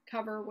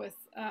cover with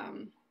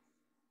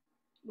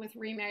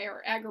remay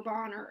or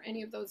agribon or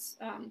any of those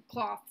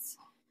cloths,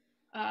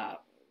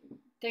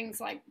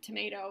 things like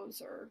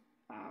tomatoes or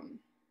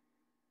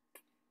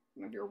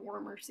some of your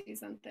warmer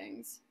season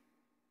things.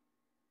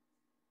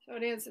 So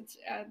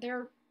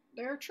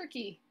they're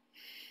tricky.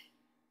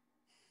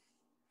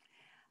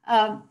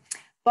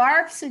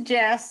 Barb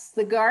suggests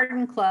the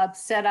garden club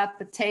set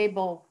up a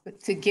table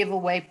to give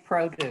away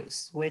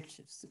produce, which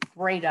is a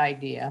great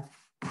idea.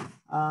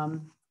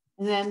 And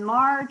then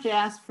Marge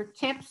asked for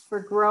tips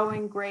for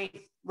growing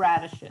great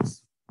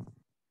radishes.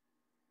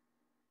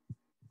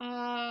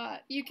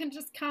 You can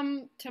just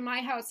come to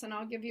my house and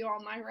I'll give you all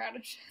my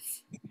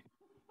radishes.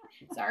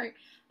 Sorry.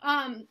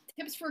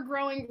 Tips for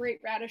growing great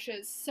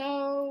radishes.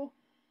 So,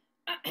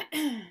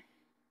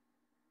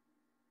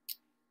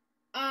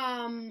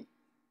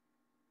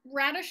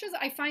 radishes,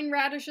 I find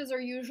radishes are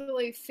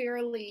usually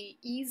fairly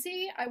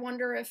easy. I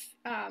wonder if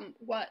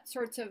what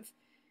sorts of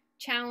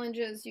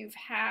challenges you've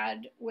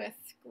had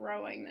with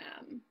growing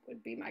them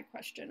would be my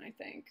question, I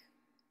think.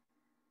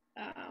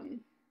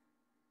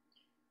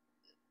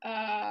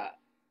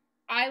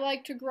 I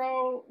like to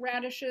grow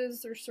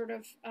radishes. They're sort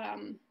of,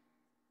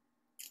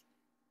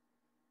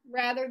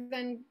 rather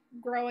than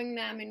growing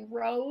them in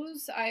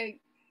rows, I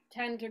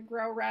tend to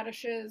grow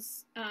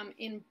radishes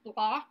in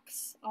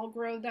blocks. I'll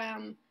grow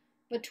them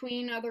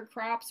between other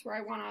crops where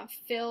I want to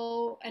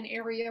fill an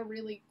area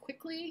really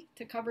quickly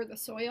to cover the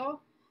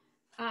soil,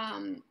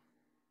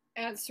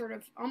 as sort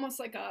of almost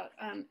like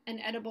an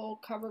edible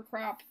cover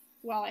crop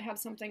while I have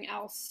something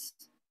else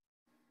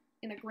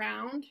in the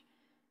ground.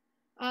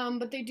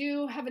 But they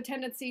do have a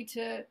tendency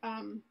to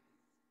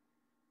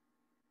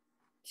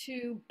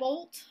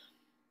bolt.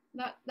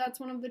 That's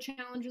one of the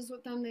challenges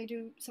with them. They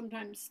do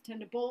sometimes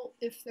tend to bolt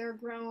if they're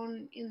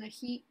grown in the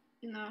heat,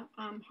 in the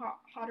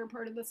hotter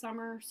part of the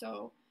summer.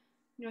 So,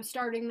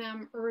 starting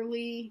them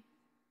early.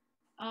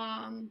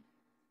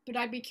 But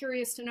I'd be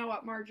curious to know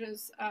what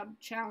Marge's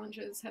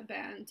challenges have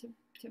been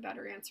to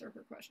better answer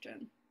her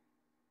question.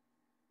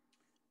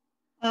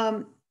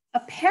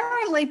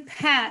 Apparently,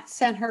 Pat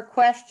sent her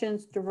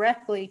questions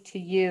directly to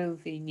you,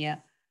 Viña,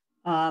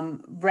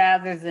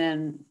 rather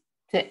than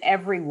to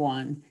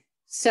everyone.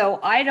 So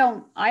I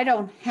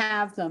don't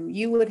have them.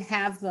 You would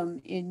have them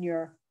in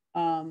your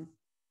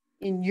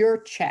in your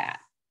chat.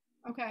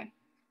 Okay.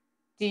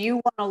 Do you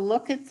want to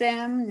look at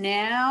them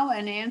now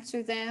and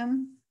answer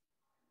them?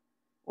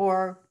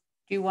 Or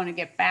do you want to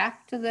get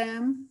back to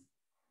them?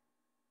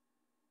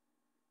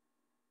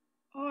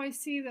 Oh, I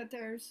see that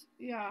there's,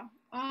 yeah.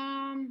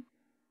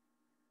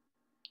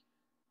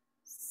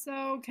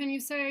 So can you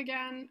say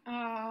again,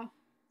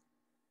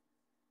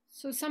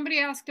 so somebody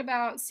asked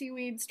about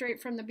seaweed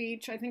straight from the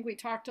beach. I think we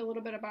talked a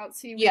little bit about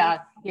seaweed. Yeah,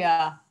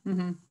 yeah.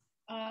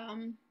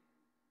 Mm-hmm.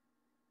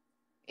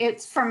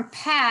 It's from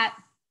Pat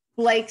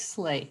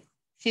Blakesley.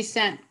 She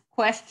sent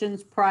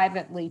questions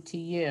privately to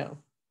you.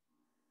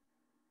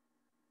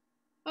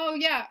 Oh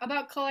yeah,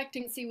 about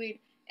collecting seaweed.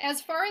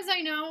 As far as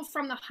I know,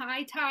 from the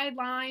high tide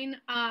line,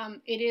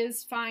 it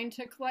is fine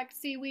to collect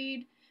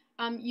seaweed.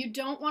 You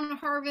don't want to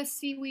harvest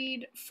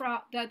seaweed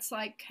that's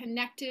like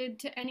connected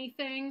to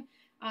anything.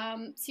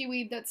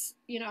 Seaweed that's,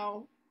 you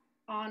know,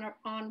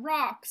 on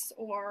rocks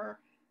or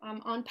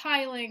on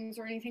pilings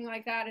or anything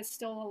like that is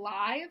still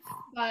alive.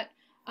 But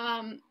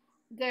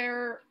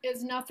there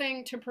is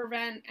nothing to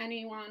prevent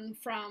anyone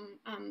from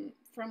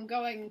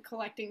going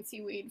collecting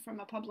seaweed from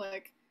a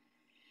public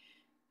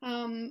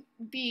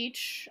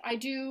beach. I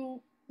do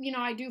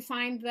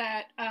find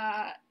that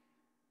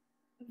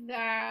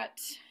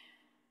that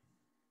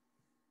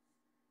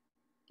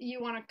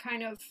you want to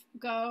kind of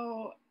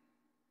go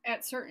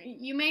at certain,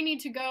 you may need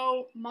to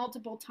go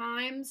multiple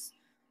times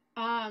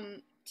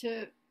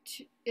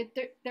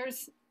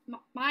there's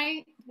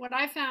what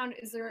I found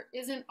is there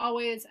isn't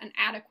always an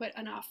adequate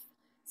enough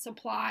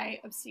supply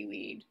of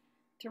seaweed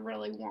to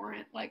really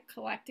warrant like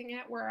collecting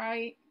it where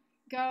I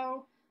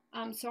go.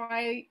 So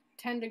I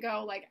tend to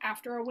go like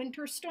after a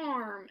winter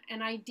storm,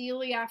 and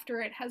ideally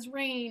after it has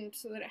rained,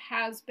 so that it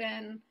has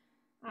been,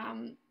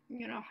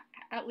 you know,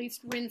 at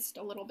least rinsed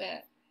a little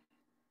bit.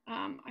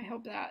 I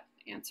hope that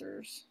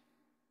answers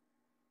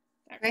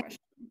that question.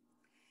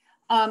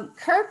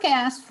 Kirk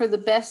asked for the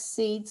best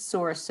seed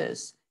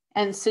sources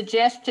and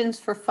suggestions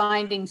for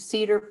finding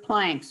cedar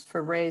planks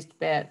for raised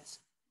beds.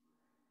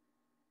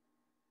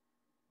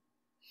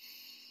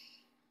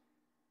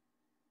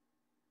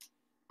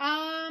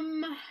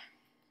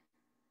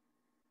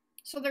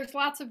 So there's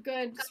lots of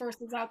good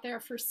sources out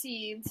there for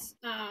seeds.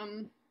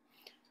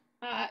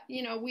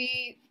 You know,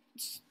 we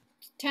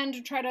tend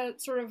to try to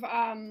sort of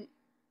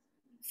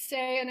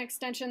say an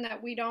extension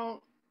that we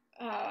don't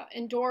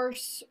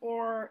endorse,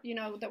 or, you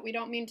know, that we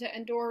don't mean to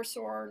endorse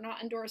or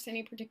not endorse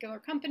any particular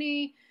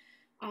company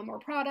or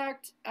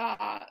product.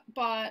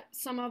 But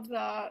some of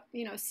the,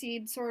 you know,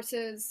 seed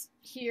sources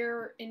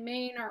here in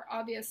Maine are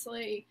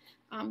obviously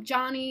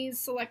Johnny's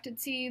Selected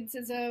Seeds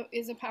is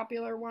a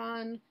popular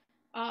one.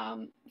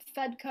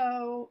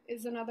 Fedco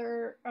is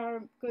another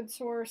good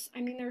source.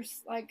 I mean,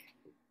 there's like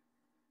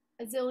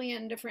a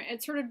zillion different,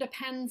 it sort of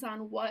depends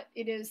on what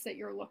it is that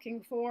you're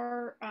looking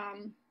for.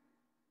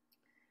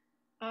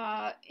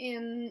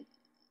 In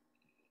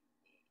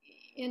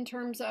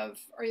terms of,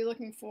 are you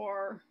looking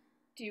for,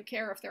 do you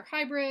care if they're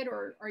hybrid,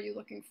 or are you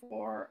looking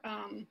for,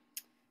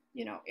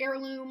 you know,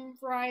 heirloom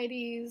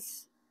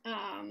varieties?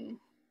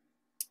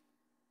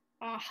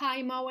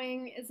 High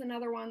mowing is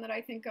another one that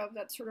I think of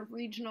that's sort of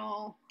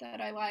regional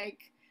that I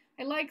like.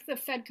 I like the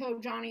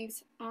Fedco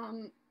Johnny's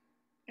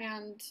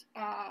and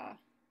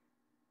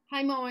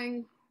high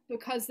mowing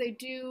because they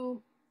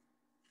do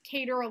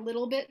cater a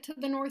little bit to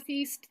the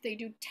Northeast. They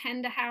do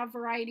tend to have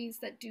varieties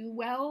that do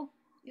well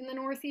in the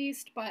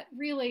Northeast, but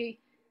really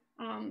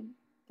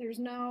there's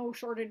no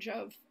shortage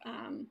of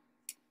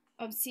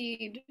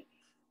seed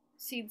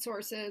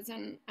sources.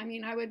 And I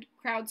mean, I would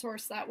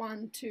crowdsource that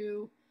one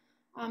to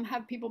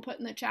have people put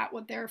in the chat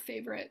what their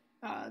favorite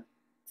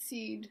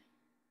seed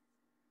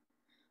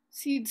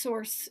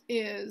source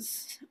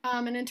is.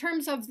 And in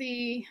terms of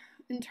the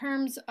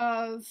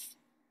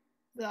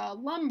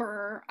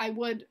lumber,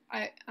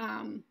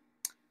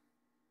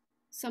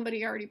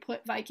 somebody already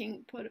put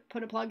Viking,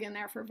 put a plug in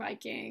there for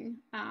Viking.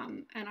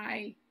 And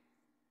I,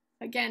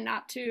 again,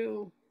 not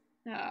to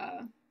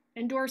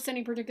endorse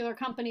any particular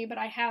company, but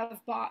I have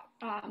bought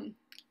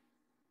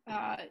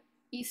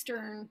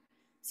Eastern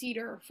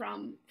cedar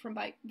from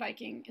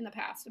Viking in the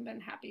past and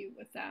been happy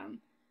with them.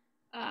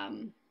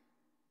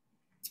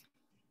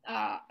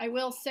 I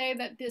will say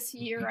that this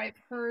year I've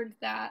heard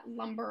that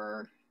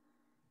lumber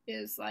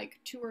is like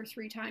 2 or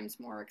 3 times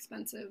more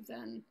expensive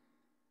than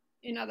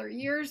in other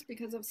years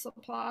because of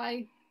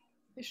supply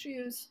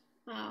issues.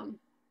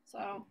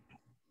 So.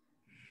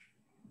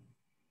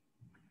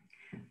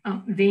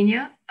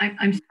 Viña,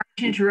 I'm sorry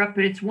to interrupt,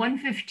 but it's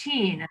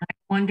 1:15, and I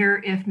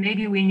wonder if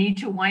maybe we need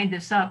to wind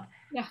this up.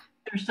 Yeah.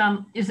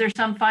 Is there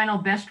some final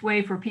best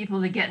way for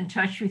people to get in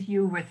touch with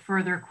you with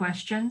further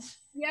questions?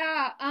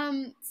 Yeah,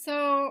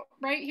 so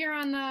right here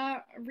on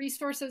the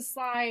resources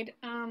slide,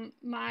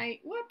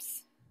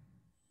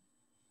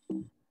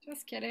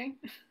 just kidding,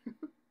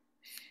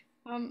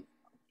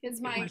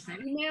 is my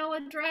email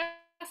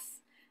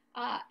address.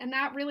 And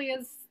that really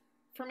is,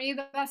 for me,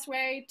 the best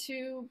way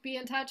to be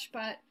in touch,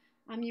 but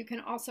you can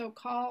also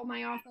call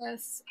my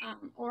office,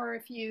 or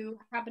if you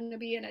happen to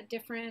be in a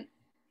different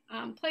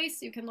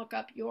place, you can look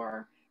up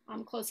your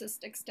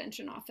closest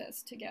extension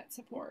office to get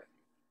support.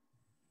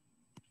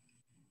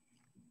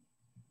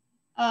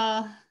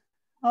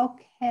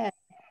 Okay.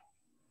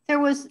 There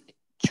was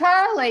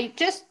Charlie,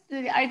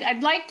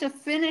 I'd like to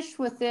finish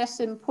with this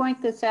and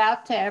point this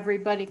out to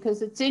everybody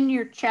because it's in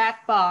your chat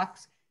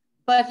box,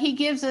 but he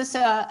gives us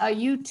a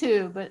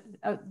YouTube,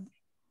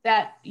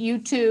 that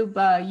YouTube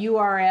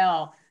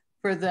URL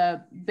for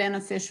the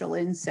beneficial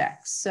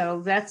insects.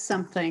 So that's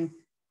something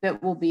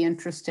that will be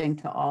interesting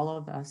to all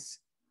of us.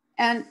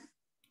 And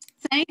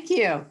thank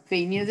you,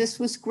 Viña. This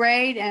was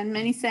great. And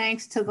many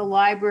thanks to the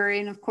library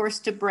and of course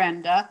to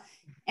Brenda.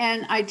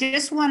 And I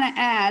just want to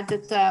add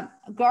that the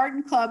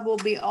Garden Club will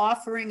be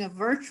offering a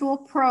virtual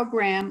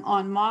program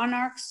on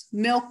monarchs,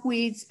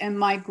 milkweeds, and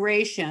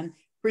migration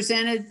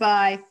presented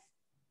by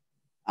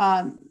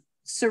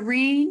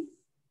Serene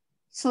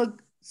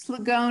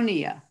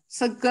Slagona,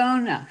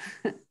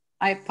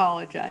 I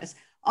apologize,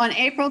 on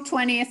April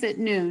 20th at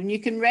noon. You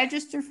can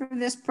register for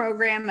this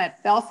program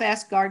at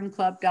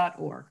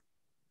belfastgardenclub.org.